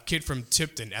a kid from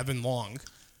Tipton, Evan Long.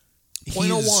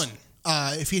 0.01.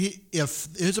 If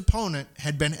his opponent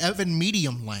had been Evan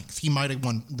medium length, he might have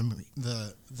won the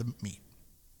meet.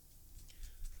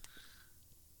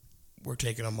 We're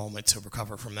taking a moment to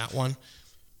recover from that one.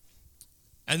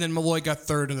 And then Malloy got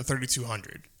 3rd in the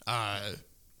 3200.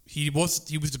 He was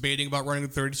debating about running the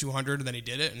 3200, and then he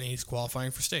did it, and he's qualifying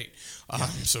for state.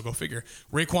 So go figure.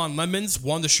 Raekwon Lemons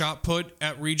won the shot put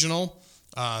at regional,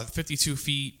 52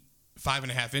 feet,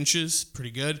 5.5 inches,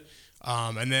 pretty good.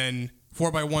 And then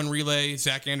 4x1 relay,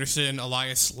 Zach Anderson,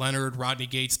 Elias Leonard, Rodney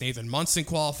Gates, Nathan Munson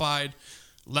qualified.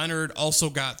 Leonard also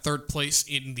got 3rd place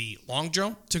in the long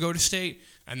jump to go to state,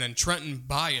 and then Trenton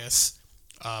Bias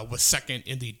was 2nd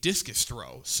in the discus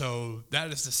throw. So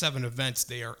that is the 7 events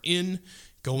they are in,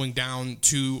 going down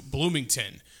to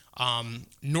Bloomington.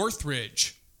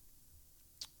 Northridge.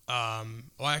 I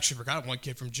actually forgot one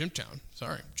kid from Jimtown.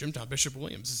 Sorry, Jimtown. Bishop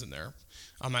Williams is in there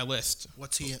on my list.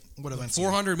 What's he at? What events?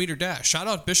 400-meter dash. Shout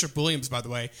out Bishop Williams, by the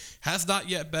way. Has not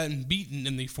yet been beaten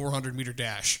in the 400-meter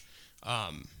dash.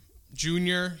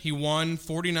 Junior, he won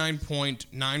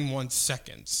 49.91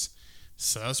 seconds.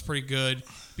 So that's pretty good.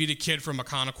 Beat a kid from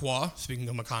Maconaquah. Speaking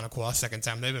of Maconaquah, second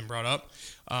time they've been brought up.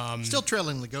 Still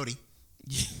trailing Lagodi.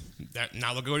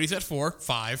 Now Lagoti's at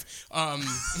 5.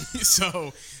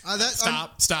 So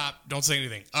stop. Don't say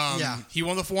anything. He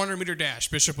won the 400-meter dash,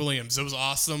 Bishop Williams. It was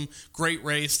awesome. Great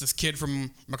race. This kid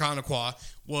from Maconaquah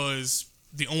was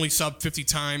the only sub-50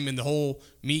 time in the whole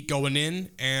meet going in,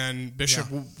 and Bishop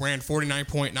ran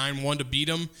 49.91 to beat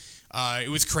him. It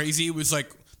was crazy.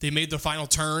 Like they made the final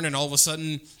turn, and all of a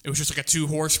sudden, it was just like a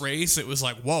 2-horse race. It was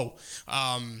like, whoa.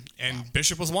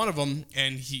 Bishop was one of them,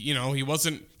 and he was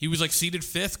like seeded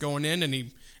 5th going in, and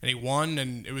he won,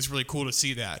 and it was really cool to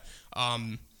see that.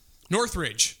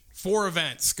 Northridge, 4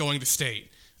 events going to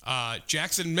state.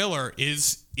 Jackson Miller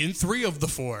is in 3 of the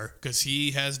 4 because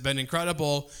he has been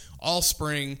incredible all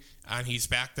spring, and he's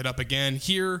backed it up again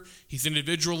here. He's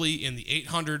individually in the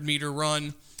 800-meter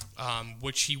run,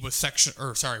 which he was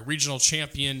regional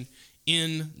champion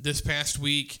in this past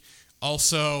week.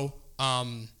 Also,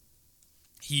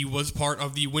 he was part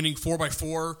of the winning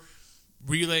 4x4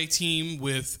 relay team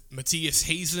with Matthias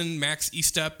Hazen, Max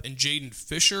Estep, and Jaden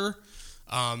Fisher.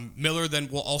 Miller then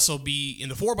will also be in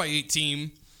the 4x8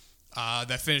 team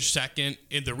that finished second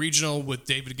in the regional with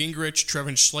David Gingrich,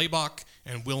 Trevin Schlabach,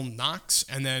 and Will Knox.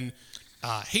 And then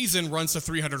Hazen runs the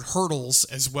 300 hurdles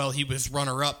as well. He was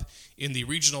runner-up in the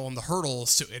regional on the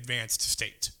hurdles to advance to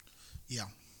state. Yeah.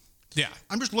 Yeah.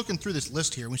 I'm just looking through this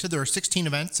list here. We said there are 16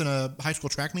 events in a high school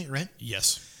track meet, right?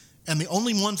 Yes. And the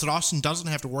only ones that Austin doesn't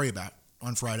have to worry about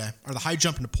on Friday are the high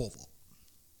jump and the pole vault.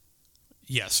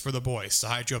 Yes, for the boys, the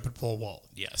high jump and pole vault.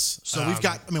 Yes. So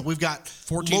we've got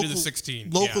 14 to the 16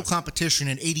 local competition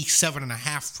in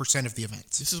 87.5% of the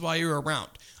events. This is why you're around.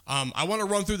 I want to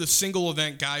run through the single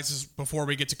event, guys, before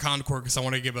we get to Concord, because I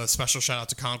want to give a special shout out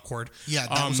to Concord. Yeah,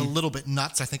 that was a little bit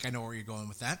nuts. I think I know where you're going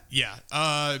with that. Yeah.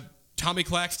 Tommy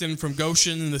Claxton from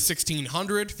Goshen in the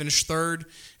 1600 finished 3rd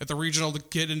at the regional to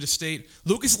get into state.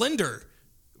 Lucas Linder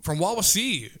from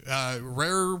Wawasee,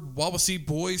 rare Wawasee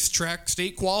boys track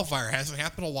state qualifier. Hasn't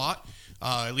happened a lot,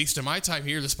 at least in my time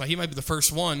here. He might be the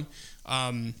first one.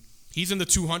 He's in the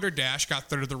 200 dash, got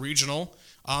 3rd at the regional.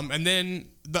 And then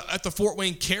at the Fort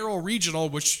Wayne Carroll Regional,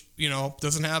 which,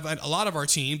 doesn't have a lot of our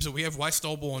teams, but we have West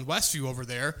Noble and Westview over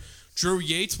there. Drew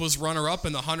Yates was runner-up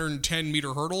in the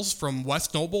 110-meter hurdles from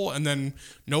West Noble, and then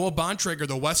Noah Bontrager,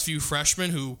 the Westview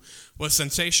freshman, who was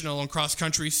sensational in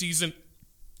cross-country season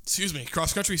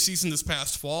this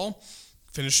past fall,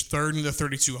 finished 3rd in the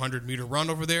 3,200-meter run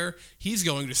over there. He's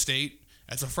going to state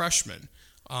as a freshman.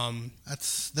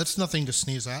 That's nothing to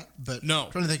sneeze at, but no.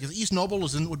 I'm trying to think, if East Noble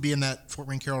would be in that Fort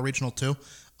Wayne Carroll Regional too.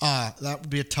 That would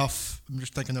be a tough. I'm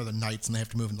just thinking they're the Knights and they have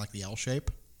to move in like the L shape.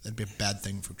 That'd be a bad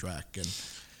thing for track. And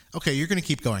okay, you're going to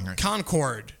keep going, right?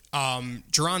 Concord.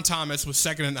 Jerron Thomas was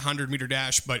 2nd in the 100-meter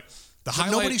dash, but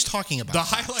nobody's talking about the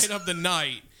highlight of the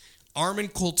night. Armin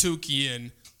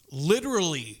Koltukian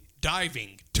literally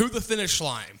diving to the finish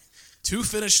line to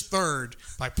finish 3rd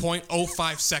by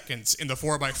 0.05 seconds in the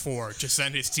 4x4 to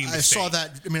send his team to state. Saw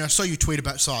that. I mean, I saw you tweet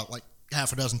about. Saw it like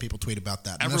half a dozen people tweet about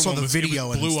that. And Everyone I saw the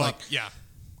video and blew up. Like, yeah.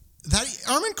 That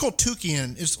Armin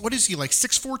Koltukian is he like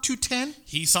 6'4", 210?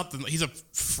 He's a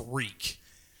freak.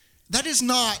 That is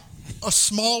not a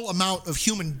small amount of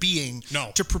human being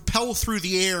to propel through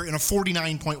the air in a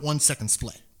 49.1 second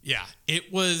split. Yeah,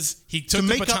 it was. He took to the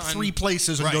make baton, up 3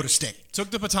 places and go to state. Took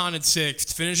the baton at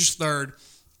 6th, finished 3rd,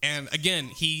 and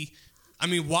again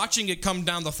watching it come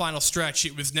down the final stretch,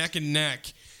 it was neck and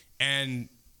neck. And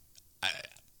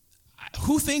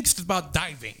who thinks about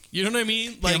diving? You know what I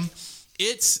mean? Like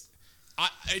it's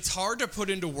hard to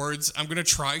put into words. I'm gonna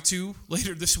try to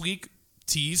later this week.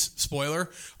 Tease,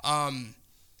 spoiler.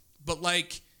 But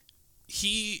like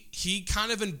he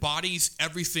kind of embodies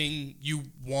everything you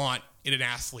want in an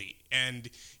athlete, and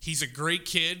he's a great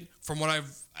kid. From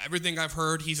everything I've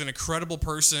heard, he's an incredible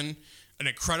person, an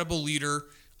incredible leader.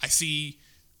 I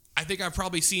think I've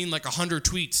probably seen like 100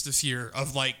 tweets this year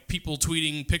of like people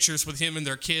tweeting pictures with him and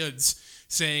their kids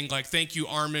saying like, thank you,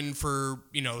 Armin, for,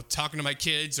 talking to my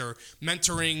kids or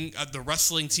mentoring the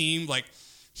wrestling team. Like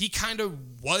he kind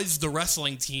of was the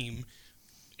wrestling team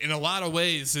in a lot of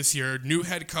ways this year. New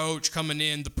head coach coming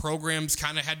in, the programs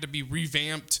kind of had to be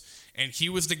revamped, and he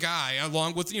was the guy,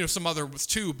 along with some others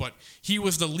too, but he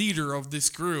was the leader of this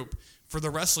group for the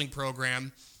wrestling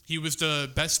program. He was the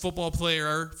best football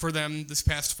player for them this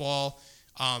past fall.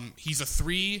 He's a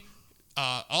 3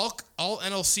 all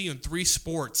NLC in 3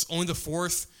 sports, only the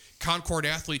 4th Concord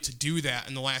athlete to do that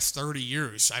in the last 30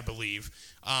 years, I believe.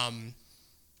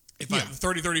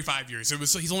 35 years.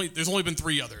 There's only been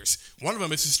 3 others. One of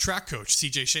them is his track coach,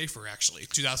 CJ Schaefer, actually,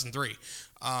 2003.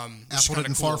 Apple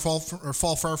didn't fall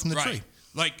far from the tree.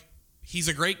 Like, he's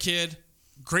a great kid,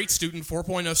 great student,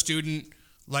 4.0 student,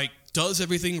 like, does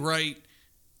everything right.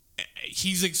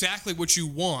 He's exactly what you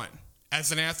want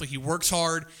as an athlete. He works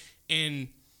hard, and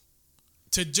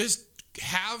to just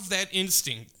have that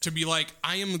instinct to be like,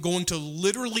 I am going to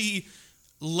literally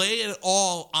lay it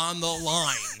all on the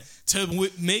line to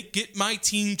get my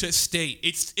team to state.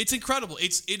 It's incredible.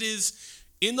 It is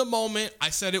in the moment. I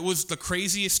said it was the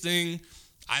craziest thing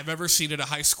I've ever seen at a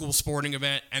high school sporting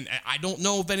event, and I don't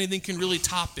know if anything can really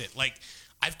top it. Like,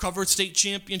 I've covered state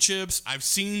championships. I've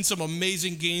seen some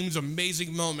amazing games,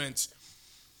 amazing moments.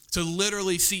 To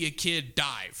literally see a kid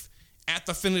dive at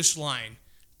the finish line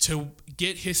to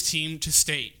get his team to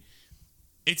state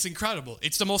It's incredible.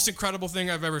 It's the most incredible thing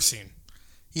I've ever seen.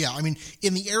 Yeah, I mean,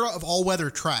 in the era of all-weather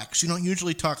tracks, you don't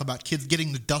usually talk about kids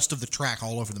getting the dust of the track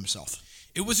all over themselves.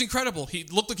 It was incredible. He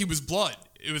looked like he was blood.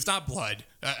 It was not blood.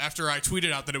 After I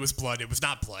tweeted out that it was blood, it was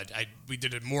not blood. We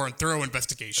did a more thorough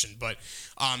investigation, but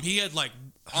he had like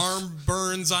arm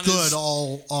burns on his... Good.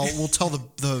 We'll tell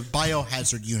the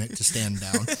biohazard unit to stand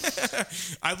down.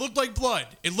 I looked like blood.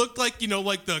 It looked like,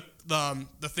 like the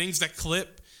things that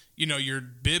clip, your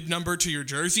bib number to your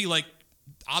jersey. Like,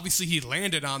 obviously he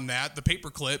landed on that, the paper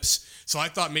clips. So I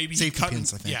thought maybe safety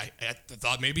pins, I think. Yeah, I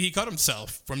thought maybe he cut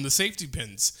himself from the safety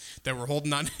pins that were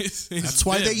holding on his That's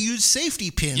why bib. They use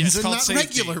safety pins and not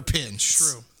safety. Regular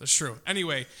pins. That's true.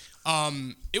 Anyway,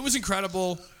 it was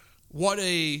incredible. What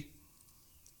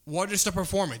just a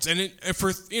performance. And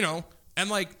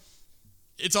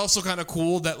it's also kind of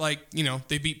cool that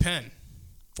they beat Penn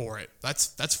for it.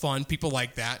 That's fun. People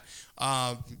like that.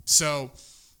 So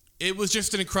it was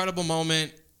just an incredible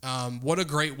moment. What a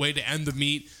great way to end the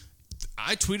meet.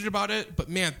 I tweeted about it, but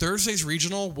man, Thursday's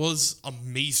regional was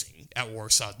amazing at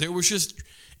Warsaw. There was just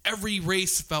every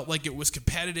race felt like it was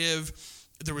competitive.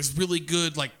 There was really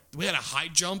good, we had a high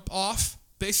jump off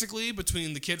basically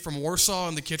between the kid from Warsaw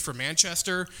and the kid from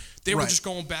Manchester. They were just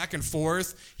going back and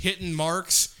forth, hitting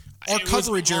marks. Our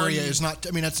coverage area is not,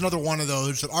 that's another one of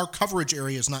those that our coverage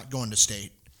area is not going to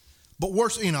state. But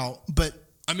Warsaw,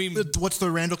 what's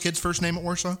the Randall kid's first name at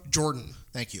Warsaw? Jordan.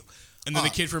 Thank you. And then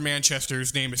the kid from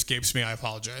Manchester's name escapes me. I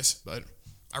apologize, but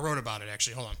I wrote about it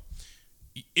actually. Hold on.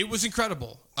 It was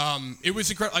incredible. It was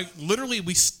incredible. Literally,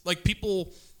 we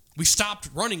stopped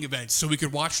running events so we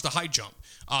could watch the high jump.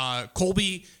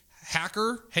 Colby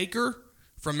Hacker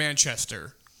from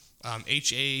Manchester,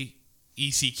 Haecker.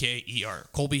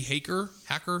 Colby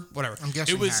Hacker, whatever. I'm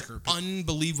guessing it was Hacker.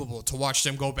 Unbelievable to watch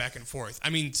them go back and forth.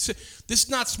 This is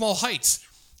not small heights.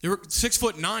 They were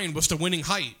 6'9" was the winning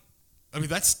height.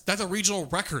 That's a regional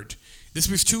record. This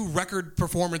was 2 record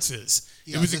performances.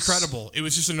 Yeah, it was incredible. It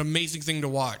was just an amazing thing to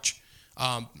watch.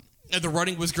 And the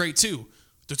running was great too.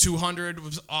 The 200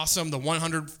 was awesome. The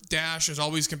 100 dash is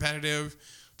always competitive.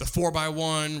 The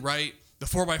 4x1, right? The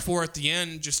 4x4 at the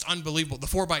end, just unbelievable. The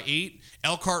 4x8,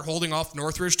 Elkhart holding off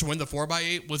Northridge to win the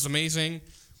 4x8 was amazing.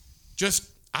 Just,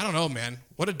 I don't know, man.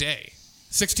 What a day.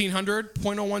 1,600,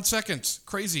 0.01 seconds.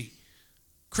 Crazy.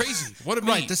 What a meet.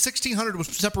 Right, the 1,600 was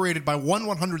separated by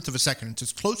 1/100th of a second. It's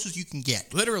as close as you can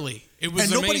get. Literally. It was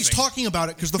amazing. And nobody's talking about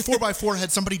it because the 4x4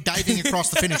 had somebody diving across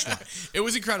the finish line. It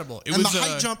was incredible. The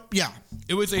high jump, yeah.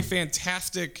 It was a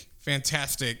fantastic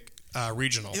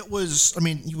regional. It was,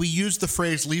 we used the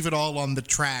phrase leave it all on the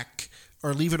track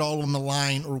or leave it all on the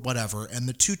line or whatever. And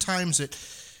the 2 times it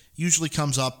usually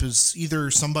comes up is either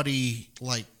somebody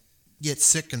gets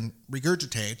sick and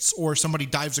regurgitates or somebody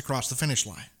dives across the finish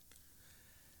line.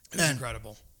 It's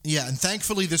incredible. Yeah, and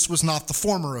thankfully this was not the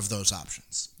former of those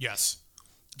options. Yes.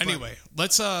 Anyway,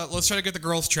 let's try to get the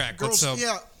girls' track.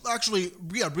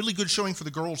 Really good showing for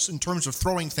the girls in terms of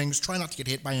throwing things. Try not to get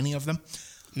hit by any of them.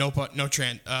 No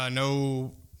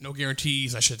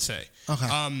guarantees, I should say.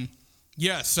 Okay.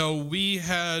 So we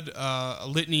had a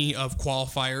litany of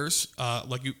qualifiers,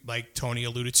 like Tony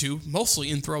alluded to, mostly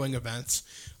in throwing events.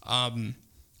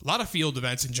 A lot of field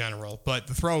events in general, but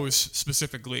the throws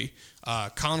specifically.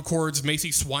 Concord's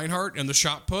Macy Swinehart in the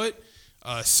shot put,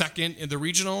 second in the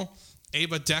regional.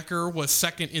 Ava Decker was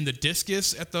second in the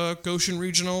discus at the Goshen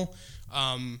Regional.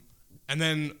 And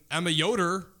then Emma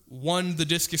Yoder won the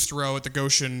discus throw at the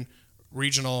Goshen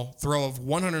Regional, throw of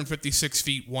 156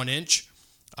 feet 1 inch,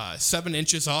 7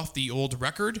 inches off the old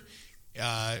record.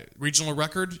 Regional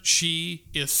record. She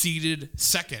is seeded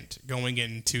second going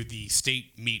into the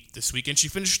state meet this weekend. She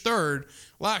finished third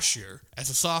last year as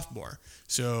a sophomore.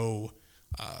 So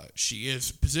she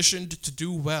is positioned to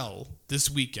do well this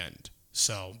weekend.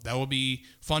 So that will be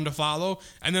fun to follow.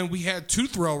 And then we had 2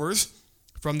 throwers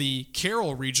from the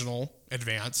Carroll Regional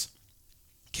Advance.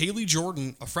 Kaylee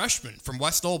Jordan, a freshman from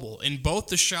West Noble, in both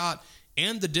the shot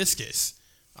and the discus.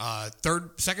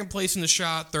 Second place in the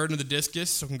shot, third in the discus,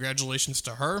 so congratulations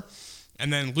to her.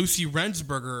 And then Lucy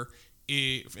Rensberger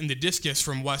in the discus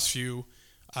from Westview.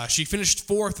 She finished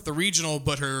 4th at the regional,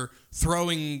 but her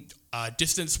throwing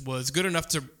distance was good enough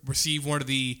to receive one of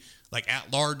the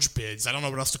at-large bids. I don't know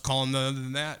what else to call them other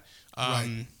than that.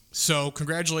 Right. So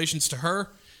congratulations to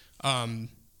her. And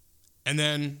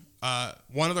then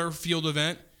one other field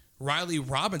event, Riley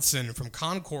Robinson from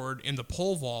Concord in the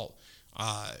pole vault.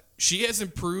 She has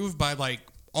improved by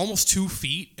almost 2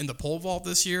 feet in the pole vault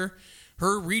this year.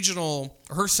 Her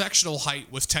sectional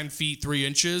height was 10 feet 3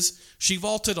 inches. She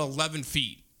vaulted 11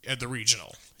 feet at the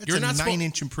regional. That's a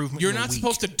 9-inch improvement. You're not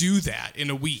supposed to do that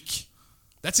in a week.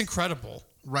 That's incredible.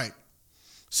 Right.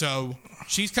 So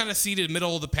she's kind of seated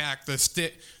middle of the pack.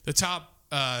 The top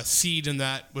seed in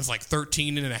that was like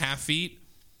 13.5 feet.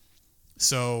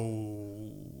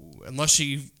 So unless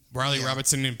Riley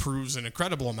Robinson improves an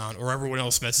incredible amount or everyone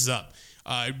else messes up,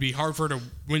 it'd be hard for her to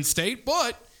win state,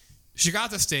 but she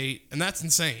got the state, and that's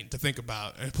insane to think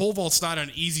about. And pole vault's not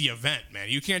an easy event, man.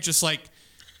 You can't just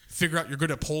figure out you're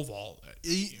good at pole vault.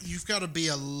 You've got to be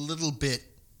a little bit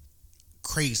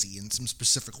crazy in some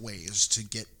specific ways to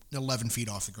get 11 feet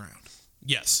off the ground.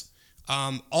 Yes.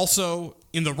 Also,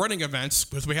 in the running events,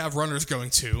 because we have runners going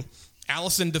too,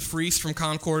 Allison DeFries from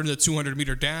Concord in the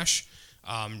 200-meter dash.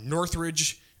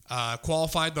 Northridge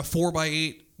qualified the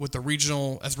 4x8 with the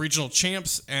regional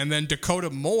champs, and then Dakota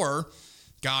Moore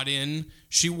got in.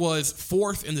 She was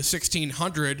 4th in the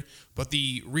 1600, but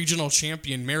the regional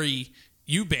champion Mary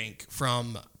Eubank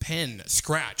from Penn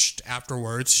scratched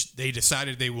afterwards. They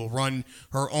decided they will run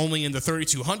her only in the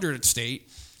 3200 at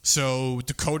state. So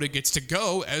Dakota gets to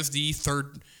go as the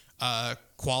third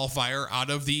qualifier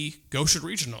out of the Goshen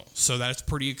Regional. So that's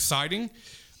pretty exciting.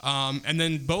 And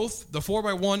then both the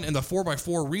 4x1 and the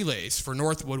 4x4 relays for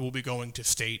Northwood will be going to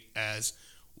state as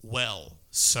well.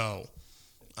 So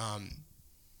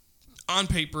on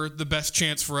paper, the best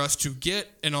chance for us to get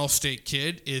an all-state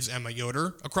kid is Emma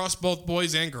Yoder across both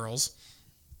boys and girls.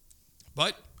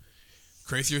 But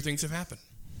crazier things have happened.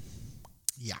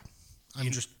 Yeah.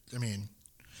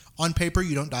 On paper,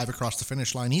 you don't dive across the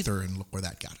finish line either, and look where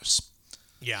that got us.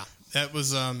 Yeah, that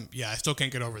was, I still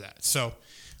can't get over that. So,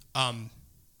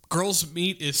 girls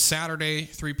meet is Saturday,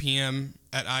 3 p.m.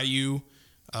 at IU,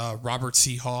 Robert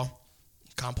C. Haugh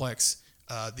Complex.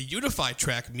 The unified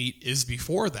track meet is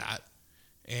before that,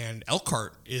 and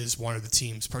Elkhart is one of the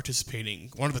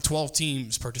 12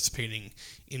 teams participating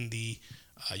in the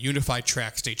unified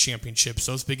track state championships.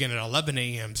 Those begin at 11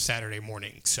 a.m. Saturday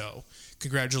morning. So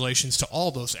congratulations to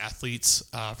all those athletes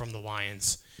from the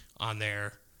Lions on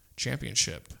their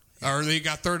championship. Or they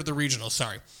got third at the regional,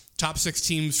 sorry. Top 6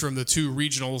 teams from the 2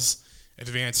 regionals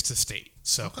advanced to state.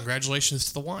 So congratulations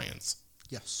to the Lions.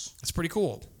 Yes. That's pretty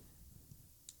cool.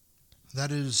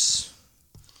 That is,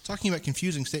 talking about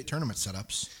confusing state tournament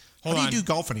setups. Hold How on. do you do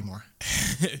golf anymore?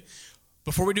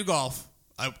 Before we do golf,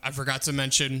 I forgot to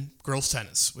mention girls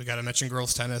tennis. We got to mention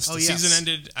girls tennis. The season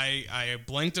ended. I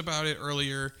blanked about it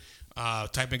earlier,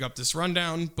 typing up this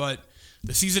rundown, but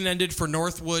the season ended for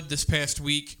Northwood this past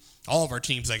week. All of our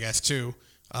teams, I guess, too,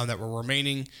 that were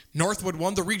remaining. Northwood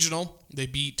won the regional. They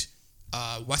beat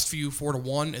Westview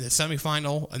 4-1 in the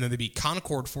semifinal, and then they beat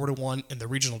Concord 4-1 in the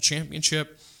regional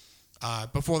championship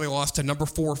before they lost to number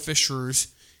 4 Fishers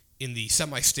in the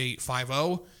semi-state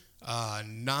 5-0.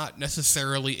 Not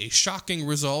necessarily a shocking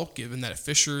result, given that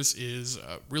Fishers is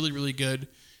really, really good.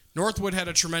 Northwood had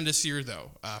a tremendous year,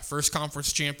 though. First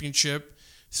conference championship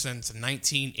since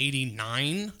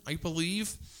 1989, I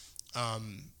believe.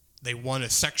 They won a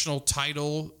sectional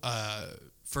title,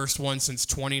 first one since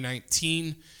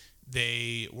 2019.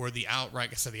 They were the outright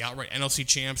NLC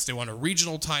champs. They won a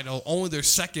regional title, only their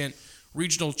second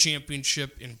regional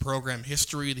championship in program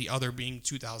history, the other being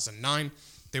 2009.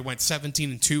 They went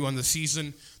 17-2 on the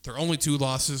season. Their only 2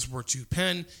 losses were to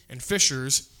Penn and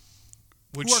Fishers,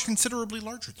 which who are considerably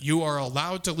larger than you are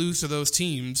allowed to lose to those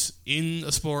teams in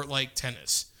a sport like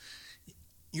tennis.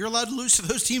 You're allowed to lose to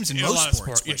those teams in most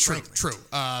sports. Yeah, true.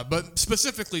 But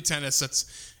specifically tennis,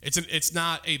 it's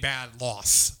not a bad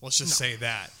loss. Let's just say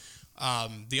that.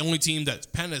 The only team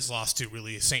that Penn has lost to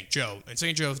really is St. Joe, and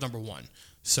St. Joe is number 1.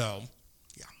 So,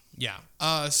 yeah.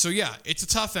 It's a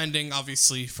tough ending,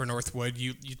 obviously, for Northwood.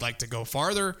 You'd like to go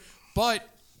farther, but,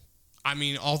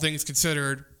 all things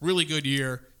considered, really good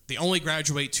year. They only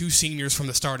graduate 2 seniors from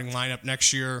the starting lineup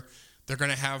next year. They're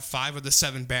going to have 5 of the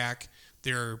 7 back.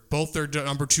 Both their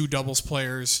number 2 doubles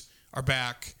players are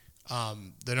back.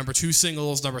 The number 2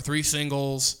 singles, number 3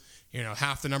 singles,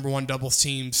 half the number 1 doubles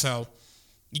team. So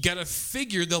you got to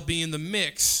figure they'll be in the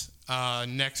mix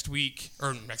next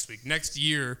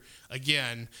year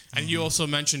again. And you also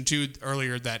mentioned too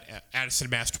earlier that Addison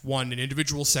Mast won an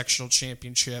individual sectional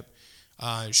championship.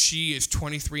 She is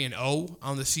 23-0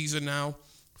 on the season now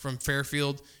from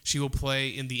Fairfield. She will play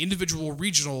in the individual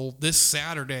regional this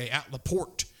Saturday at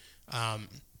LaPorte.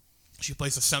 She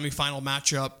plays a semifinal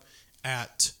matchup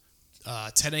at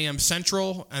 10 a.m.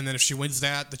 Central, and then if she wins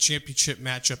that, the championship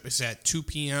matchup is at 2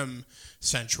 p.m.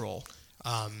 Central.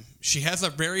 She has a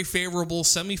very favorable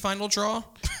semifinal draw.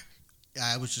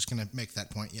 I was just going to make that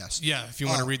point, yes. Yeah, if you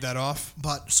want to read that off.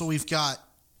 But so we've got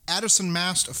Addison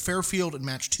Mast of Fairfield in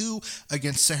match 2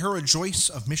 against Sahara Joyce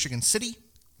of Michigan City,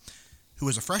 who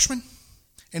is a freshman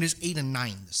and is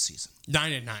 8-9 this season.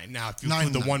 9-9 now. If you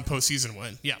include the 1 postseason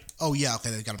win, yeah. Oh yeah, okay,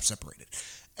 they got them separated.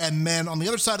 And then on the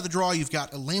other side of the draw, you've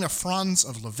got Elena Franz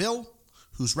of LaVille,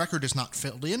 whose record is not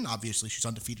filled in. Obviously, she's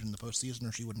undefeated in the postseason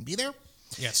or she wouldn't be there.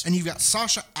 Yes. And you've got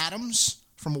Sasha Adams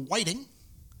from Whiting,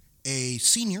 a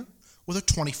senior with a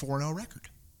 24-0 record.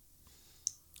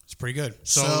 It's pretty good.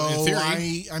 So in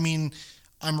theory, I mean,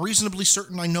 I'm reasonably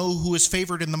certain I know who is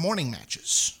favored in the morning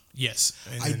matches. Yes.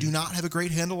 I do not have a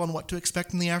great handle on what to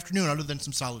expect in the afternoon other than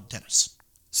some solid tennis.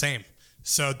 Same.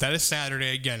 So that is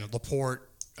Saturday. Again, LaPorte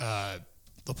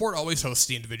always hosts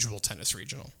the individual tennis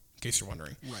regional, in case you're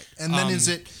wondering. Right. And then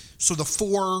so the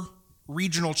 4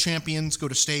 regional champions go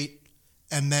to state,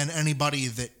 and then anybody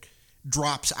that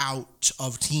drops out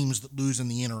of teams that lose in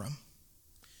the interim.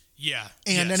 Yeah.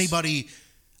 And anybody,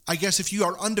 I guess if you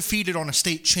are undefeated on a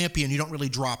state champion, you don't really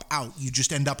drop out. You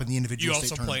just end up in the individual state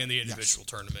tournament. You also play in the individual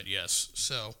tournament, yes.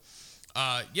 So,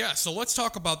 so let's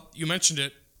talk about, you mentioned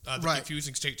it, the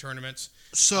confusing state tournaments.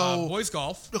 So boys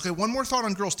golf. Okay, one more thought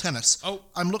on girls tennis. Oh.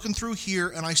 I'm looking through here,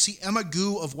 and I see Emma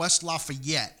Gu of West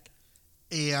Lafayette.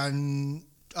 And,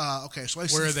 so I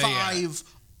see 5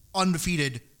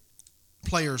 undefeated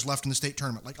players left in the state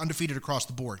tournament, like undefeated across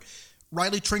the board.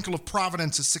 Riley Trinkle of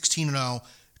Providence is 16-0.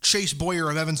 Chase Boyer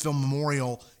of Evansville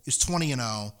Memorial is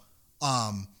 20-0.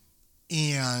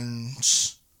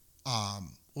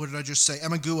 What did I just say?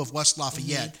 Emma Gu of West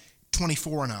Lafayette,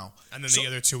 24-0. And then the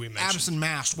other 2 we mentioned. Addison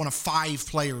Mast, one of 5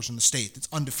 players in the state that's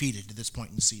undefeated at this point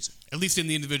in the season. At least in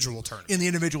the individual tournament. In the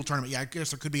individual tournament, yeah. I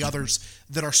guess there could be others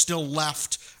that are still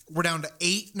left. We're down to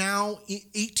 8 now.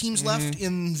 8 teams left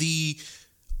in the...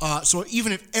 so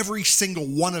even if every single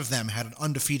one of them had an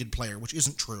undefeated player, which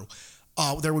isn't true,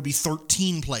 there would be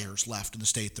 13 players left in the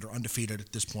state that are undefeated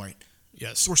at this point.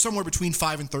 Yes. So we're somewhere between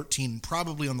 5 and 13,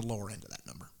 probably on the lower end of that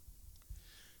number.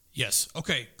 Yes.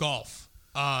 Okay, golf.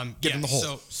 Get in the hole.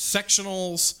 So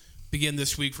sectionals begin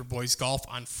this week for boys golf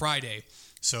on Friday.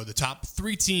 So the top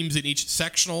 3 teams in each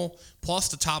sectional, plus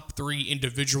the top 3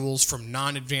 individuals from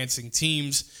non-advancing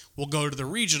teams, will go to the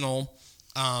regional,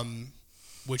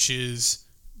 which is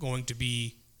going to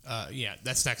be,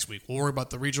 that's next week. We'll worry about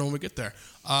the regional when we get there.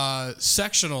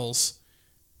 Sectionals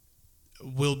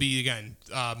will be, again,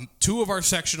 2 of our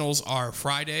sectionals are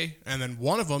Friday, and then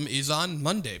one of them is on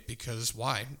Monday, because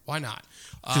why? Why not?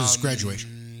 Because it's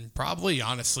graduation. Probably,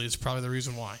 honestly, it's probably the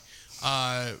reason why.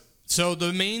 So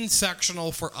the main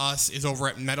sectional for us is over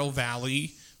at Meadow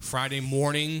Valley. Friday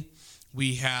morning,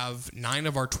 we have 9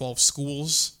 of our 12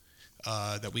 schools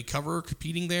that we cover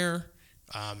competing there.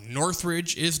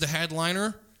 Northridge is the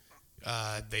headliner.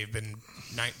 They're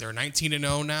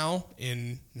 19-0 now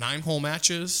in 9 hole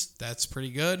matches. That's pretty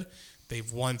good. They've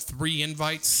won 3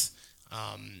 invites.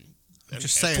 I'm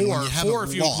just saying,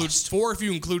 four if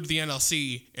you include the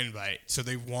NLC invite. So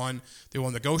they won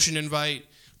the Goshen invite,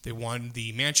 they won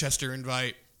the Manchester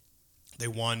invite, they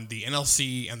won the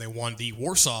NLC, and they won the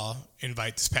Warsaw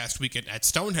invite this past weekend at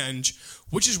Stonehenge,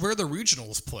 which is where the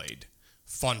regionals played.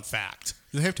 Fun fact.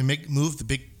 Do they have to move the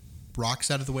big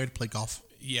rocks out of the way to play golf?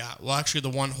 Yeah, well, actually,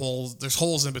 there's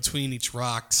holes in between each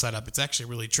rock setup. It's actually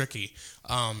really tricky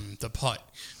to putt.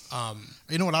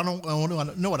 You know what I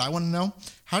want to know?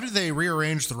 How do they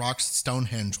rearrange the rocks at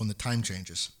Stonehenge when the time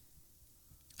changes?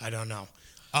 I don't know.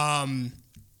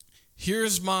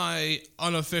 Here's my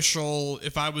unofficial,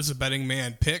 if I was a betting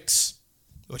man, picks,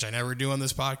 which I never do on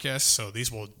this podcast, so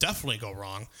these will definitely go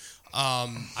wrong.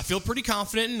 I feel pretty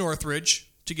confident in Northridge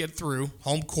to get through.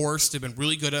 Home course, they've been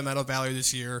really good at Meadow Valley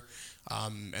this year,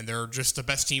 and they're just the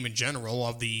best team in general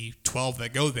of the 12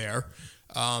 that go there.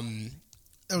 I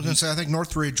was going to say, I think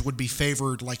Northridge would be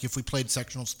favored, like if we played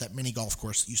sectionals at that mini golf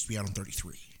course that used to be out on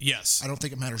 33. Yes. I don't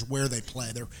think it matters where they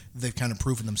play. They've kind of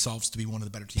proven themselves to be one of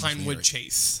the better teams. Pinewood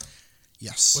Chase.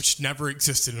 Yes. Which never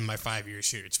existed in my 5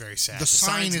 years here. It's very sad. The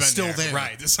sign is still there.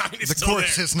 Right. The sign is still there. The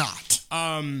course is not.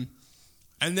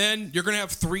 And then you're going to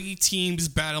have 3 teams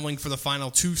battling for the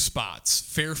final 2 spots.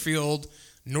 Fairfield,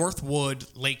 Northwood,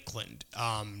 Lakeland.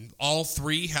 All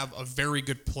 3 have a very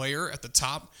good player at the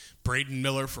top. Braden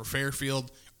Miller for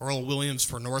Fairfield, Earl Williams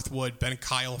for Northwood, Ben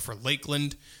Kyle for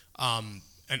Lakeland. And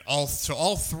all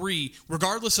 3,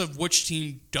 regardless of which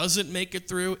team doesn't make it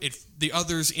through, if the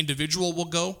other's individual will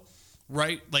go,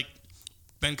 right? Like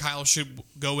Ben Kyle should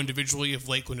go individually if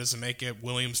Lakeland doesn't make it.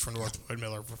 Williams for Northwood,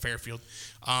 Miller for Fairfield.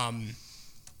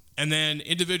 And then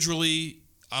individually,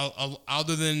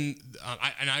 other than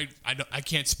I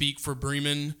can't speak for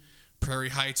Bremen, Prairie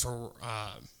Heights, or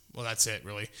that's it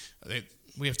really.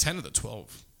 We have 10 of the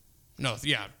 12. No,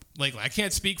 yeah, Lakeland. I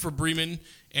can't speak for Bremen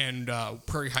and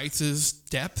Prairie Heights'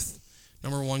 depth,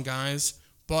 number 1 guys,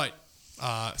 but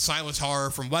Silas Harr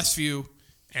from Westview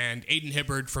and Aiden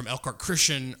Hibbard from Elkhart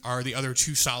Christian are the other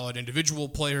two solid individual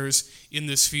players in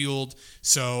this field.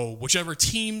 So whichever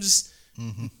team's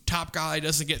top guy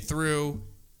doesn't get through,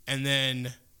 and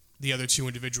then the other two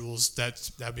individuals,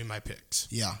 that'd be my picks.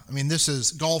 Yeah. I mean,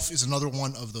 golf is another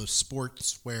one of those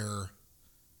sports where,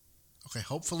 okay,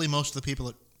 hopefully most of the people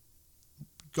at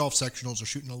golf sectionals are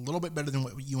shooting a little bit better than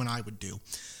what you and I would do,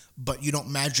 but you don't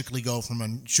magically go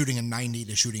from shooting a 90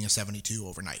 to shooting a 72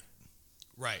 overnight.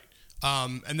 Right.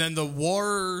 And then the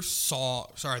Warsaw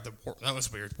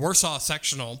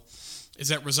sectional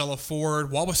is at Rosella Ford.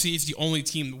 Wawasee is the only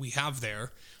team that we have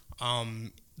there.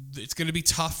 It's going to be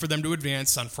tough for them to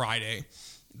advance on Friday.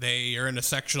 They are in a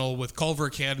sectional with Culver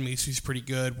Academy, who's pretty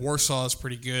good. Warsaw is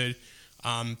pretty good.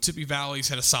 Tippy Valley's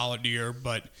had a solid year,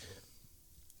 but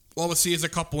Wawasee has a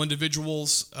couple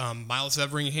individuals. Miles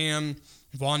Everingham,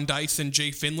 Vaughn Dyson, Jay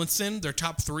Finlinson. Their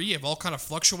top three have all kind of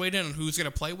fluctuated on who's going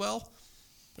to play well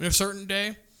in a certain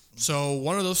day. So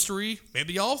one of those three,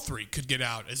 maybe all three, could get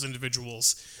out as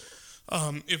individuals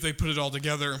if they put it all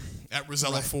together at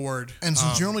Rosella Ford. And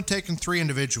since you're only taking three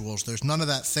individuals, there's none of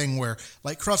that thing where,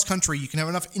 like cross country, you can have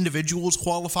enough individuals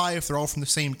qualify if they're all from the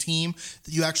same team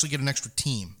that you actually get an extra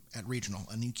team at regional,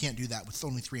 and you can't do that with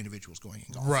only three individuals going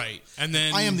in golf. Right. And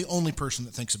then I am the only person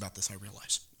that thinks about this, I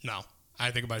realize. No. I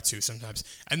think about it too sometimes.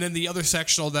 And then the other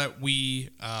sectional that we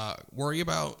worry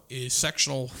about is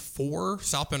sectional 4,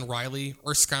 South Bend Riley,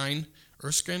 Erskine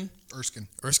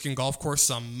Golf Course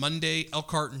on Monday.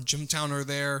 Elkhart and Jimtown are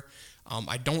there.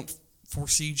 I don't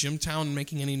foresee Jimtown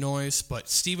making any noise, but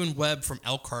Stephen Webb from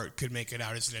Elkhart could make it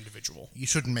out as an individual. You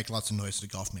shouldn't make lots of noise at a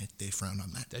golf meet. They frown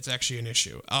on that. That's actually an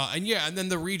issue. And then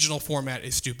the regional format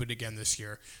is stupid again this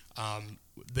year.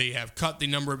 They have cut the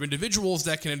number of individuals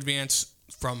that can advance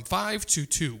from 5 to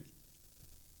 2.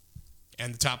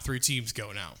 And the top 3 teams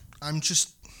go now. I'm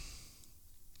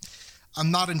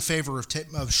not in favor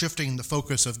of shifting the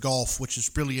focus of golf, which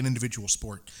is really an individual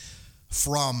sport,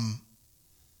 from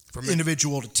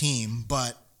individual to team,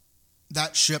 but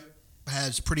that ship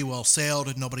has pretty well sailed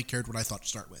and nobody cared what I thought to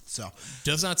start with. So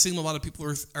does not seem a lot of people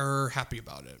are happy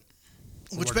about it.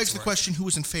 Which begs the question, who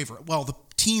was in favor? Well, the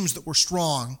teams that were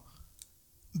strong,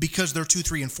 because their 2,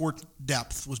 3, and 4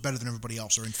 depth was better than everybody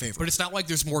else, are in favor. But it's not like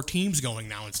there's more teams going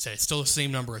now instead. It's still the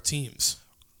same number of teams.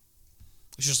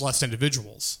 It's just less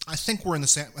individuals. I think we're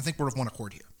of one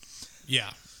accord here. Yeah,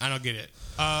 I don't get it.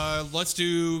 Let's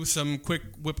do some quick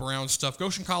whip around stuff.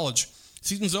 Goshen College,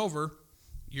 season's over.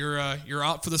 You're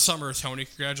out for the summer, Tony.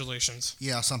 Congratulations.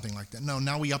 Yeah, something like that. No,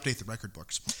 now we update the record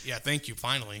books. Yeah, thank you.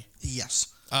 Finally.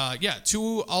 Yes.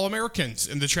 2 All-Americans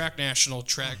in the national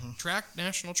track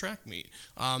meet.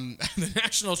 The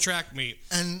national track meet.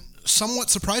 And somewhat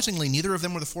surprisingly, neither of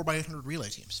them were the 4x800 relay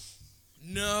teams.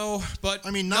 No, but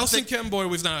I mean, Nelson Kemboy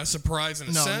was not a surprise in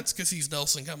a sense because he's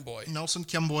Nelson Kemboy. Nelson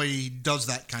Kemboy does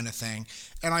that kind of thing.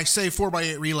 And I say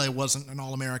 4x8 relay wasn't an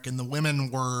All-American. The women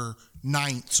were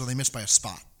 9th, so they missed by a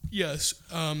spot. Yes.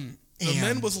 The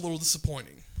men was a little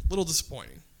disappointing.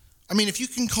 I mean, if you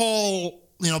can call,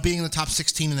 being in the top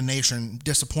 16 in the nation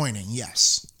disappointing,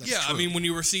 yes. That's true. I mean, when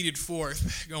you were seeded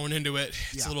 4th going into it,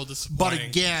 it's a little disappointing. But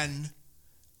again,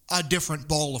 a different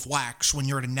ball of wax when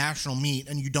you're at a national meet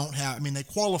and you don't have, they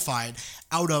qualified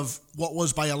out of what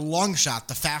was by a long shot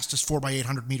the fastest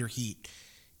 4x800 meter heat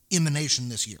in the nation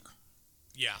this year.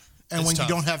 Yeah. And when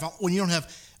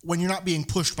you're not being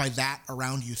pushed by that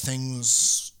around you,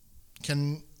 things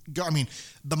can go.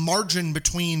 The margin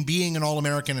between being an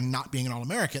All-American and not being an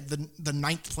All-American, the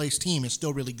 9th place team is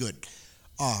still really good.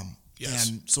 Yes.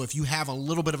 And so if you have a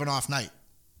little bit of an off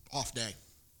day,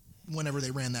 whenever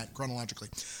they ran that chronologically.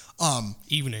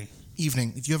 Evening.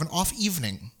 If you have an off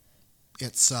evening,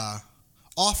 it's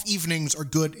off evenings are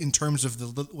good in terms of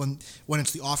when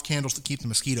it's the off candles that keep the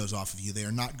mosquitoes off of you. They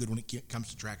are not good when it comes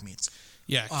to track meets.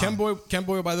 Yeah,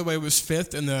 Kemboy, by the way, was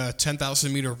 5th in the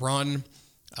 10,000 meter run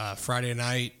Wednesday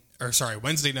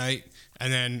night,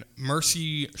 and then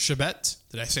Mercy Chabet.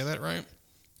 Did I say that right?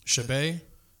 Chabet?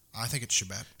 I think it's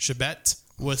Chabet. Chabet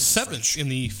was 7th in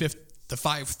the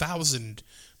 5,000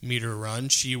 meter run.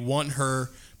 She won her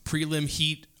prelim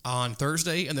heat on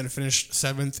Thursday and then finished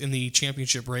 7th in the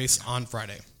championship race on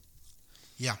Friday.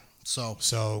 Yeah,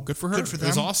 so good for her. Good for them. It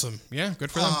was awesome. Yeah,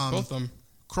 good for them, both of them.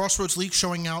 Crossroads League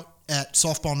showing out at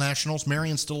Softball Nationals.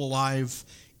 Marion's still alive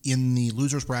in the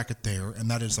losers bracket there, and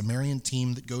that is a Marion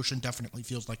team that Goshen definitely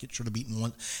feels like it should have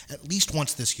beaten at least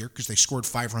once this year because they scored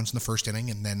 5 runs in the first inning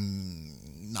and then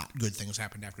not good things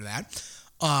happened after that.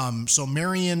 So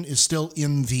Marion is still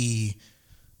in the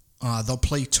they'll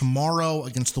play tomorrow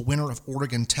against the winner of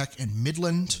Oregon Tech and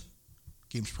Midland.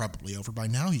 Game's probably over by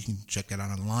now. You can check that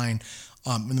out online.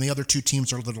 And the other two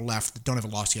teams are to the left that don't have a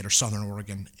loss yet are Southern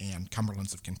Oregon and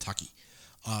Cumberlands of Kentucky.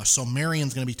 So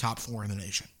Marion's going to be top 4 in the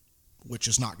nation, which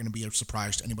is not going to be a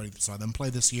surprise to anybody that saw them play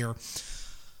this year.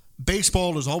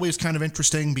 Baseball is always kind of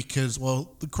interesting because,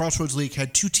 well, the Crossroads League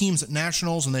had 2 teams at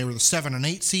Nationals, and they were the 7 and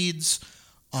 8 seeds.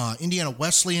 Indiana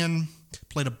Wesleyan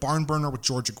played a barn burner with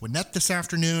Georgia Gwinnett this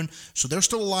afternoon, so they're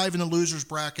still alive in the losers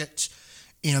bracket.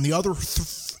 And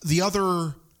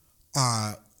the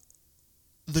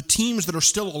teams that are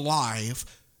still alive,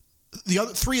 the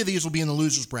other 3 of these will be in the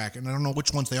losers bracket, and I don't know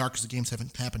which ones they are because the games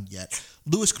haven't happened yet.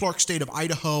 Lewis Clark State of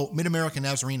Idaho, Mid-American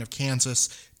Nazarene of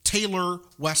Kansas, Taylor,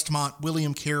 Westmont,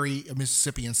 William Carey of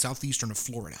Mississippi, and Southeastern of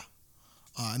Florida.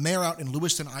 And they're out in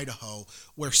Lewiston, Idaho,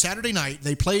 where Saturday night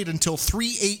they played until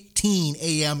 3:18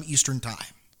 a.m. Eastern Time.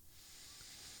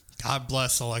 God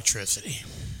bless electricity.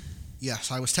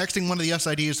 Yes, I was texting one of the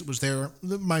SIDs that was there.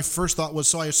 My first thought was,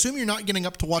 so I assume you're not getting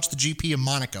up to watch the GP in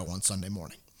Monaco on Sunday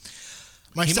morning.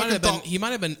 He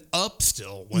might have been up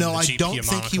still when the GP I don't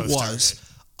think he was.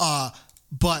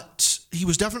 But he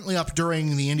was definitely up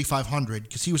during the Indy 500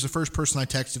 because he was the first person I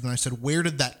texted, and I said, where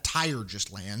did that tire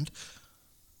just land?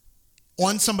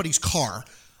 On somebody's car.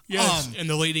 Yes, and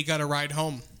the lady got a ride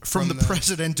home. From the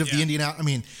president of the Indiana. I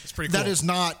mean, it's pretty cool. That is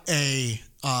not a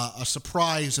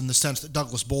surprise in the sense that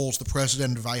Douglas Bowles, the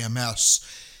president of IMS,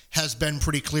 has been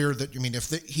pretty clear that, I mean,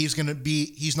 he's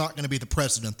not going to be the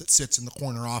president that sits in the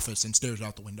corner office and stares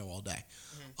out the window all day.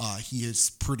 He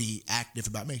is pretty active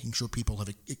about making sure people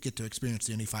get to experience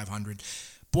the Indy 500.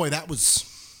 Boy, that was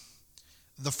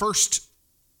the first.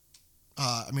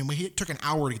 It took an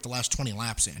hour to get the last 20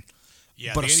 laps in.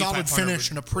 Yeah, but a solid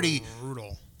finish and a pretty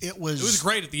brutal. It was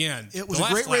great at the end. It was a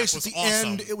great race at the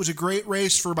end. It was a great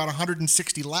race for about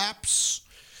 160 laps.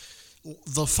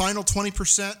 The final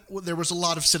 20%, there was a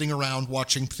lot of sitting around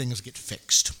watching things get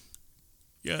fixed.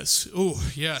 Yes. Ooh,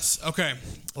 yes. Okay.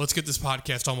 Let's get this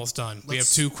podcast almost done. We have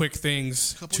 2 quick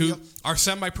things. Our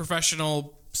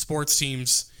semi-professional sports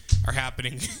teams are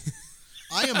happening.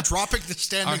 I am dropping the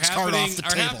standings card off the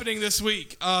table. Are happening this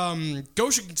week.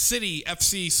 Goshen City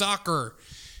FC soccer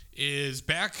is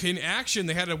back in action.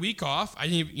 They had a week off.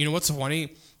 You know what's so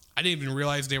funny? I didn't even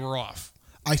realize they were off.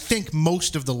 I think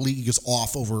most of the league is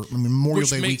off over Memorial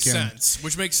Day weekend.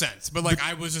 Which makes sense. But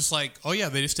I was just like, oh yeah,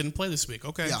 they just didn't play this week.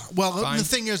 Okay. Yeah. Well, fine. The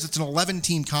thing is, it's an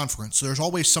 11-team conference, so there's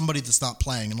always somebody that's not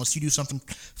playing unless you do something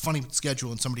funny with the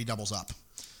schedule and somebody doubles up.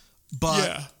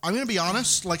 But I'm going to be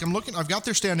honest. I've got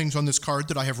their standings on this card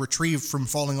that I have retrieved from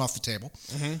falling off the table.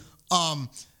 Mm-hmm.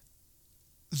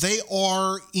 They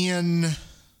are in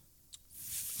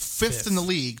fifth in the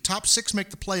league. Top 6 make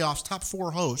the playoffs. Top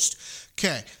 4 host.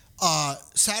 Okay.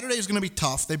 Saturday is going to be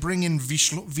tough. They bring in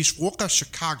Wisłoka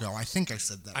Chicago. I think I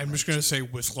said that. I'm just going to say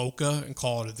Wisłoka and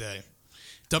call it a day.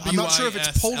 I'm not sure if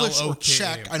it's Polish or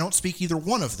Czech. I don't speak either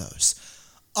one of those.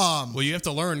 Well, you have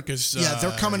to learn because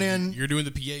they're coming in. You're doing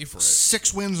the PA for it.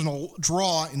 6 wins and a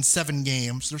draw in 7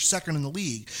 games. They're second in the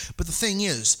league. But the thing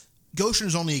is, Goshen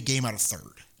is only a game out of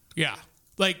third. Yeah.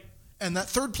 And that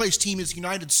third place team is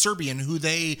United Serbian, who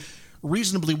they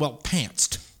reasonably well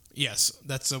pantsed. Yes,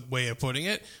 that's a way of putting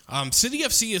it. City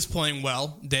FC is playing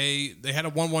well. They had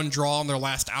a 1-1 draw in their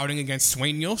last outing against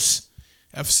Sueños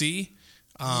FC.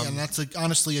 And that's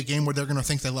honestly a game where they're going to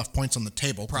think they left points on the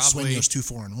table. Probably. Sueños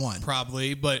 2-4-1.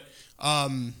 Probably, but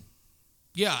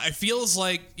it feels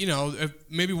like,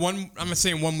 maybe I'm not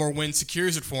saying one more win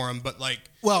secures it for them, but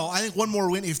Well, I think one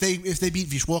more win, if they beat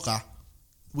Wisłoka,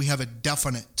 we have a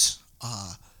definite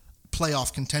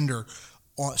playoff contender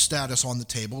status on the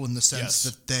table in the sense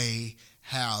that they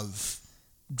have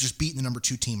just beaten the number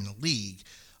 2 team in the league.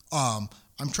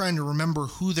 I'm trying to remember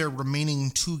who their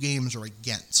remaining 2 games are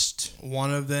against.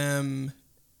 One of them,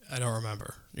 I don't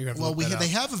remember. They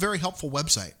have a very helpful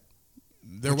website.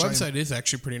 Their website is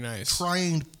actually pretty nice.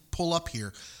 Trying to pull up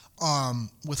here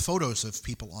with photos of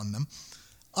people on them,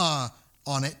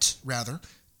 on it rather.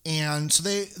 And so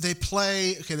they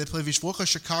play Wisłoka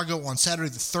Chicago on Saturday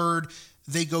the 3rd.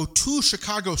 They go to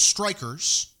Chicago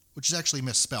Strikers, which is actually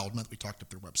misspelled, now that we talked up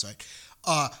their website.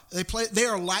 They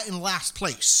are in last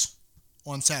place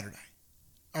on Saturday.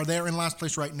 Are they in last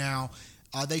place right now?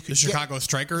 Chicago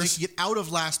Strikers? They could get out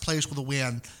of last place with a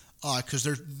win because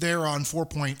they're on 4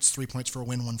 points, 3 points for a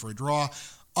win, 1 for a draw.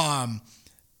 And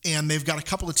they've got a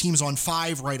couple of teams on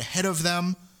 5 right ahead of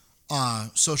them.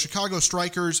 So Chicago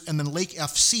Strikers and then Lake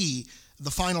FC,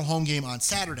 the final home game on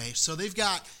Saturday. So they've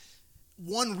got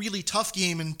 1 really tough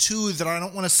game and 2 that I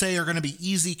don't want to say are going to be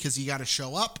easy because you got to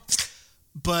show up.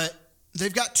 But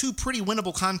they've got 2 pretty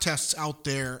winnable contests out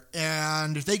there.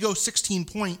 And if they go 16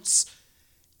 points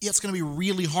it's going to be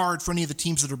really hard for any of the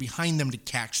teams that are behind them to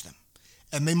catch them.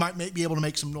 And they might be able to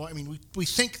make some noise. I mean, we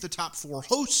think the top 4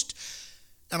 host,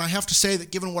 and I have to say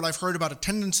that given what I've heard about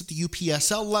attendance at the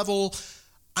UPSL level,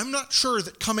 I'm not sure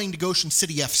that coming to Goshen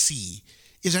City FC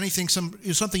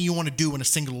is something you want to do in a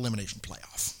single elimination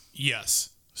playoff. Yes.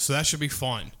 So that should be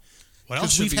fun.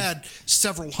 Because we've had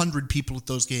several hundred people at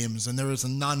those games, and there is a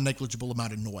non-negligible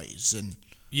amount of noise. And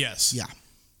yes. Yeah.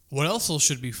 What else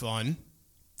should be fun?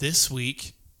 This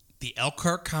week, the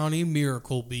Elkhart County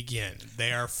Miracle begin.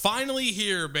 They are finally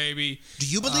here, baby. Do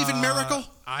you believe in Miracle?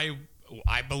 I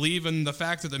believe in the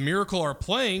fact that the Miracle are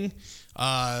playing.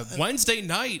 Wednesday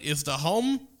night is the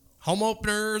home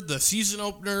opener, the season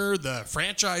opener, the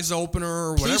franchise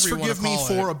opener, whatever you want to call it. Please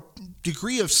forgive me for a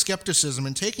degree of skepticism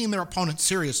in taking their opponent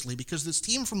seriously, because this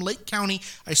team from Lake County,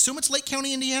 I assume it's Lake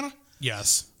County, Indiana?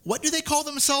 Yes. What do they call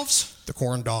themselves? The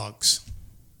Corn Dogs.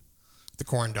 The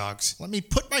Corn Dogs. Let me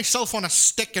put myself on a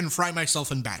stick and fry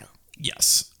myself in batter.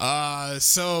 Yes.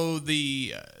 So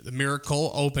the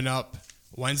Miracle open up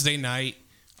Wednesday night.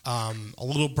 A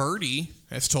little birdie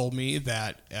has told me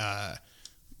that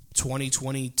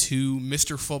 2022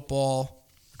 Mr. Football,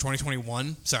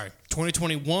 2021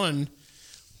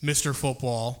 Mr.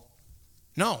 Football.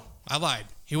 No, I lied.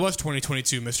 He was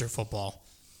 2022 Mr. Football.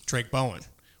 Drake Bowen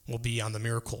will be on the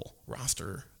Miracle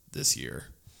roster this year.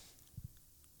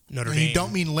 Notre Dame. You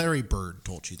don't mean Larry Bird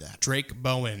told you that. Drake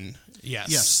Bowen, yes.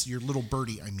 Yes, your little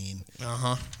birdie, I mean.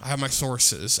 Uh-huh. I have my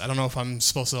sources. I don't know if I'm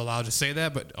supposed to allow to say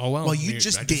that, but oh well. Well, I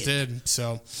just did.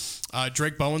 So,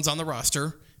 Drake Bowen's on the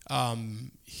roster.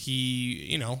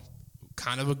 He,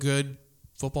 kind of a good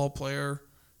football player,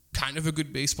 kind of a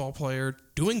good baseball player,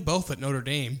 doing both at Notre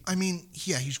Dame. I mean,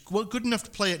 yeah, he's good enough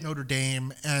to play at Notre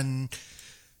Dame, and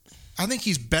I think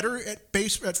he's better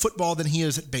at football than he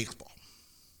is at baseball.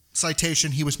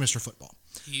 Citation, he was Mr. Football.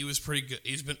 He was pretty good.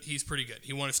 He's pretty good.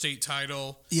 He won a state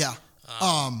title. Yeah.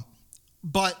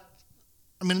 But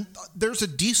I mean, there's a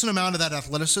decent amount of that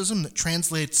athleticism that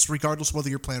translates regardless of whether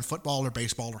you're playing football or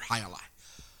baseball or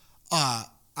high-a-lie.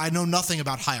 I know nothing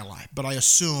about high-a-lie, but I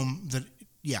assume that,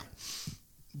 yeah,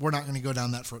 we're not going to go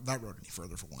down that road any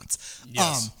further for once.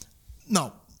 Yes.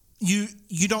 No, you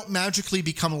don't magically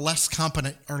become less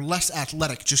competent or less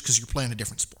athletic just because you're playing a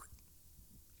different sport.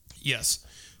 Yes.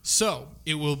 So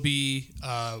it will be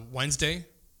Wednesday,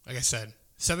 like I said,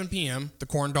 7 p.m. The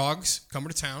Corn Dogs coming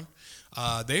to town.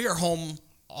 They are home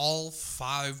all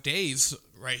 5 days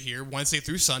right here, Wednesday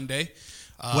through Sunday.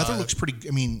 Weather looks pretty.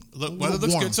 I mean, weather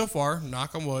looks good so far.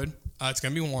 Knock on wood. It's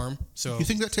gonna be warm. So you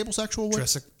think that table's actual wood?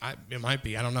 It might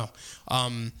be. I don't know.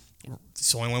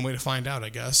 It's only one way to find out, I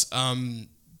guess.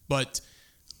 But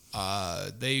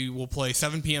they will play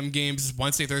 7 p.m. games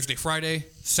Wednesday, Thursday, Friday,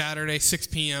 Saturday 6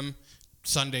 p.m.,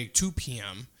 Sunday 2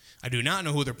 p.m. I do not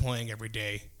know who they're playing every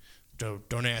day.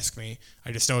 Don't ask me.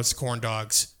 I just know it's the Corn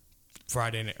Dogs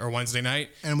Friday or Wednesday night.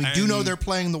 And we do know they're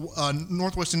playing the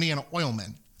Northwest Indiana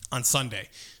Oilmen on Sunday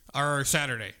or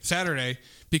Saturday. Saturday,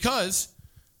 because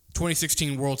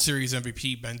 2016 World Series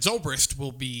MVP Ben Zobrist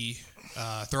will be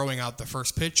throwing out the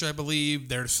first pitch, I believe,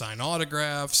 there to sign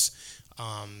autographs,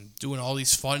 doing all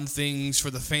these fun things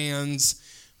for the fans.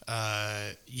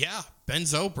 Ben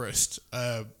Zobrist,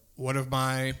 one of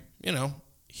my,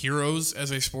 heroes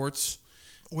as a sports.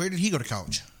 Where did he go to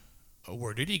college?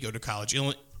 Where did he go to college?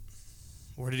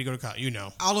 Where did he go to college?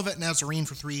 Olivet Nazarene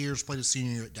for 3 years, played his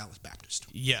senior year at Dallas Baptist.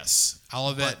 Yes,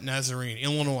 Olivet Nazarene,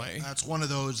 Illinois. That's one of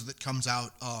those that comes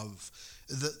out of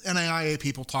the NAIA.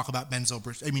 People talk about Ben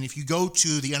Zobrist. I mean, if you go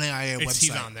to the NAIA website,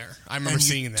 he's on there. I remember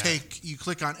seeing that. You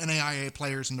click on NAIA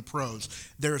players and the pros.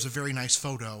 There is a very nice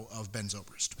photo of Ben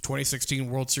Zobrist. 2016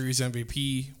 World Series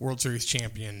MVP, World Series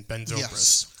champion Ben Zobrist.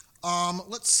 Yes.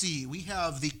 Let's see. We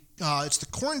have it's the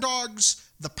Corn Dogs,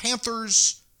 the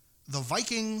Panthers, the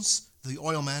Vikings, the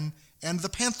Oilmen, and the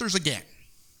Panthers again.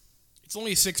 It's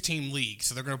only a 6-team league,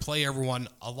 so they're going to play everyone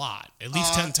a lot, at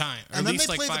least 10 times. And then they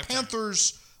play the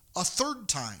Panthers a third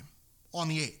time on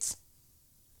the 8th.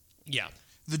 Yeah.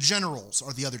 The Generals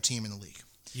are the other team in the league.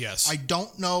 Yes. I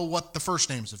don't know what the first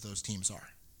names of those teams are.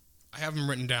 I have them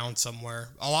written down somewhere.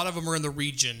 A lot of them are in the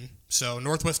region. So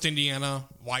Northwest Indiana,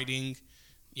 Whiting,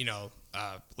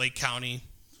 Lake County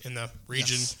in the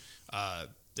region. Yes.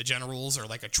 The Generals are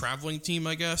like a traveling team,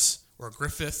 I guess, or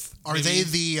Griffith. Are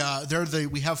maybe. they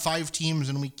we have 5 teams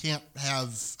and we can't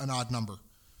have an odd number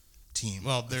team.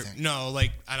 Well,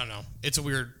 I don't know. It's a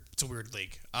weird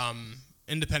league.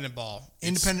 Independent ball.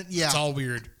 Yeah. It's all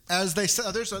weird. As they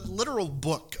said, there's a literal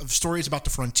book of stories about the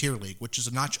Frontier League, which is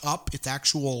a notch up. It's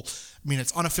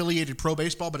it's unaffiliated pro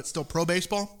baseball, but it's still pro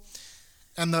baseball.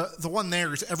 And the one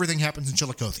there is everything happens in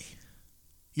Chillicothe.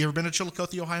 You ever been to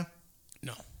Chillicothe, Ohio?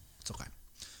 No. It's okay.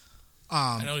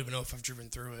 I don't even know if I've driven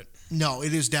through it. No,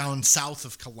 it is down south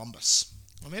of Columbus.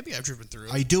 Well, maybe I've driven through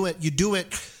it. You do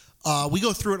it. We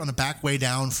go through it on the back way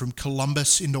down from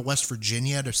Columbus into West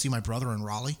Virginia to see my brother in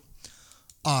Raleigh.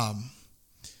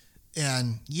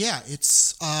 And yeah,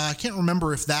 it's, I can't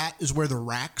remember if that is where the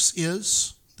Racks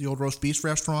is, the old roast beef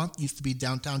restaurant. Used to be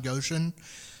downtown Goshen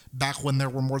back when there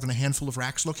were more than a handful of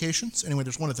Racks locations. Anyway,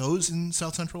 there's one of those in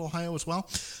South Central Ohio as well.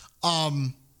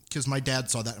 Because my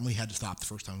dad saw that and we had to stop the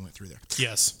first time we went through there.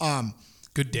 Yes.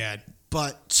 Good dad.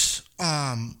 But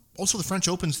also the French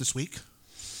Open's this week.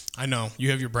 I know.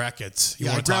 You have your brackets.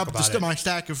 I grabbed my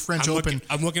stack of French Open.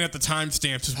 I'm looking at the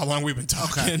timestamps of how long we've been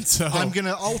talking. Okay. So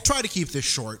I'll try to keep this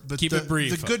short. But keep it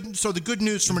brief. The good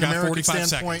news from an American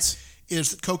standpoint seconds.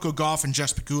 Is that Coco Gauff and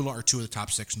Jess Pegula are two of the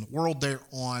top 6 in the world. They're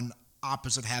on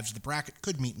opposite halves of the bracket.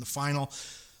 Could meet in the final.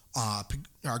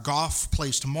 Gauff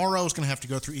plays tomorrow. Is going to have to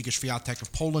go through Iga Swiatek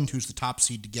of Poland, who's the top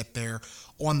seed to get there.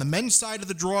 On the men's side of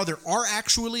the draw, there are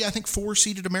actually, I think, 4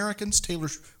 seeded Americans. Taylor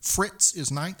Fritz is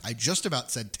 9th. I just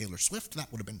about said Taylor Swift.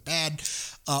 That would have been bad.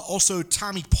 Also,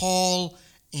 Tommy Paul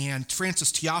and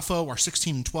Francis Tiafoe are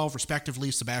 16 and 12,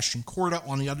 respectively. Sebastian Korda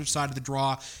on the other side of the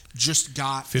draw just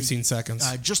got 15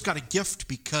 seconds. Just got a gift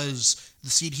because the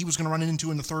seed he was going to run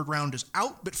into in the third round is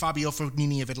out, but Fabio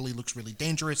Fognini of Italy looks really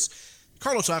dangerous.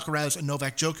 Carlos Alcaraz and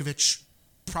Novak Djokovic,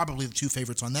 probably the 2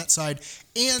 favorites on that side.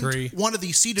 And 3, one of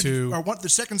the seeded, 2, the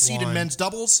second seed in men's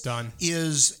doubles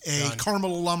is a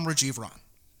Carmel alum, Rajiv Ram.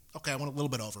 Okay, I went a little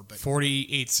bit over, but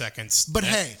 48 seconds. But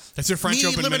hey, that's your French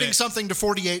Open limiting minute. Something to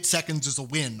 48 seconds is a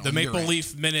win. The Maple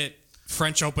Leaf Minute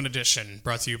French Open edition,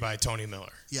 brought to you by Tony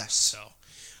Miller. Yes. So,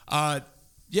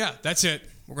 yeah, that's it.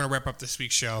 We're going to wrap up this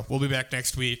week's show. We'll be back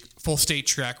next week. Full state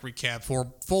track recap,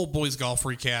 full boys golf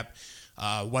recap.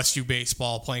 Westview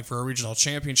baseball playing for a regional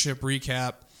championship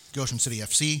recap. Goshen City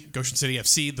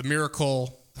FC. The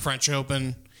Miracle. The French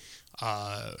Open.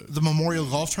 The Memorial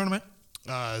Golf Tournament.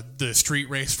 The street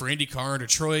race for IndyCar in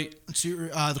Detroit.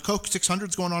 The Coke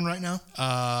 600's going on right now.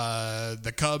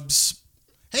 The Cubs.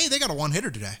 Hey, they got a one-hitter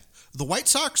today. The White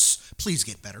Sox, please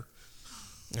get better.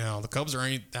 The Cubs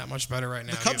ain't that much better right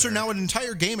now. The Cubs are now an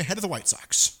entire game ahead of the White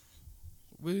Sox.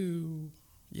 Woo.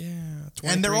 Yeah.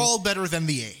 And they're all better than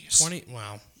the A's.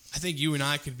 Wow. I think you and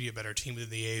I could be a better team than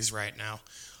the A's right now.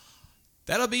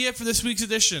 That'll be it for this week's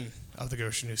edition of the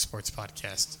Goshen News Sports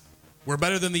Podcast. We're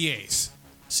better than the A's.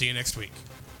 See you next week.